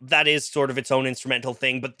know, that is sort of its own instrumental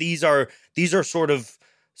thing, but these are sort of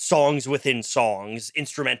songs within songs,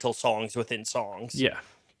 instrumental songs within songs. Yeah.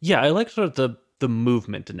 Yeah, I like sort of the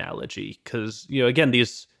movement analogy, because, you know, again,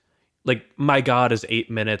 these, like, My God is 8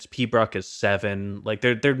 minutes, Pibroch is 7, like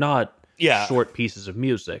they're not short pieces of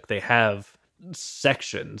music. They have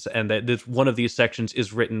sections, and that one of these sections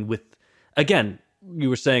is written with, again, you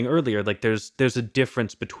were saying earlier, like there's a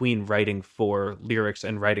difference between writing for lyrics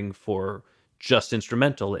and writing for just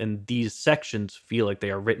instrumental, and these sections feel like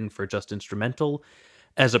they are written for just instrumental,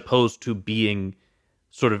 as opposed to being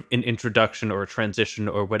sort of an introduction or a transition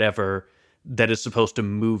or whatever that is supposed to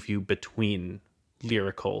move you between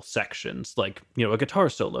lyrical sections, like, you know, a guitar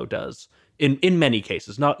solo does in many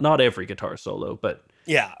cases. Not every guitar solo, but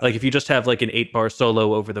like if you just have like an 8-bar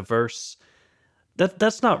solo over the verse,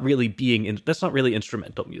 that's not really that's not really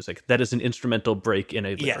instrumental music. That is an instrumental break in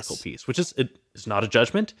a lyrical piece, which is not a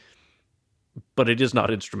judgment, but it is not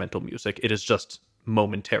instrumental music. It is just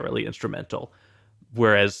momentarily instrumental.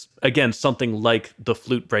 Whereas, again, something like the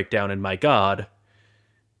flute breakdown in My God,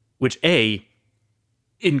 which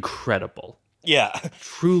incredible. Yeah.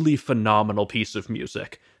 Truly phenomenal piece of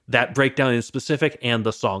music. That breakdown in specific and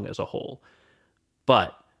the song as a whole.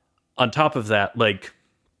 But on top of that, like,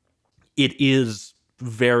 it is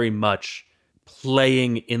very much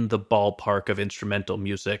playing in the ballpark of instrumental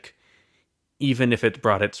music, even if it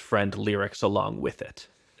brought its friend lyrics along with it.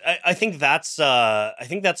 I think that's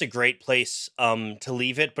a great place to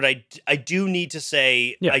leave it. But I do need to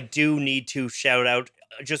say, I do need to shout out,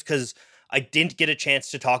 just because I didn't get a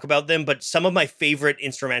chance to talk about them, but some of my favorite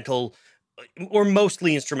instrumental, or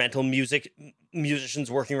mostly instrumental musicians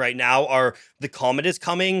working right now are The Comet Is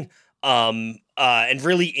Coming, and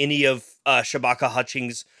really any of Shabaka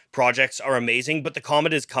Hutchings' projects are amazing, but The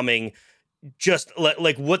Comet Is Coming, just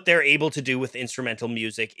like what they're able to do with instrumental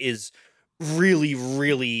music is really,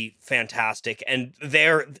 really fantastic. And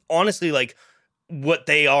they're honestly, like, what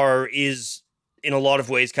they are is, in a lot of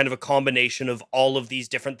ways, kind of a combination of all of these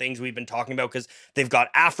different things we've been talking about, because they've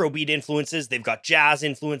got Afrobeat influences, they've got jazz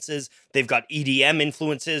influences, they've got EDM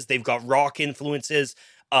influences, they've got rock influences,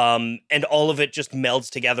 and all of it just melds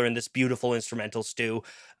together in this beautiful instrumental stew.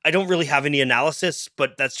 I don't really have any analysis,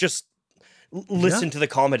 but that's just, listen to The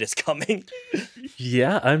Comet Is Coming.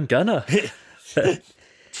 Yeah, I'm gonna.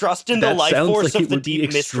 Trust in the life force of the deep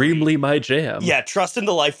mystery. Extremely my jam. Yeah, Trust in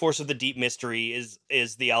the Life Force of the Deep Mystery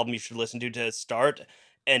is the album you should listen to start,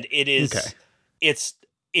 and it is it's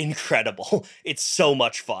incredible. It's so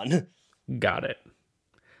much fun. Got it.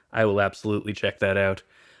 I will absolutely check that out.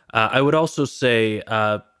 I would also say,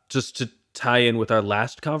 just to tie in with our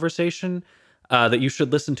last conversation, that you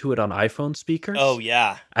should listen to it on iPhone speakers. Oh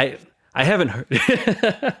yeah, I haven't heard.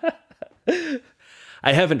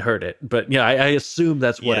 I haven't heard it, but yeah, I assume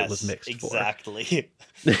that's what it was mixed for. Exactly.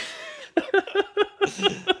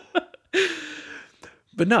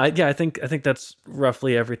 But no, I think that's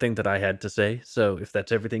roughly everything that I had to say. So if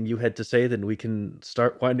that's everything you had to say, then we can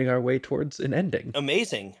start winding our way towards an ending.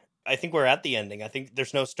 Amazing. I think we're at the ending. I think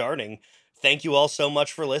there's no starting. Thank you all so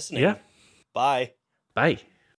much for listening. Yeah. Bye. Bye.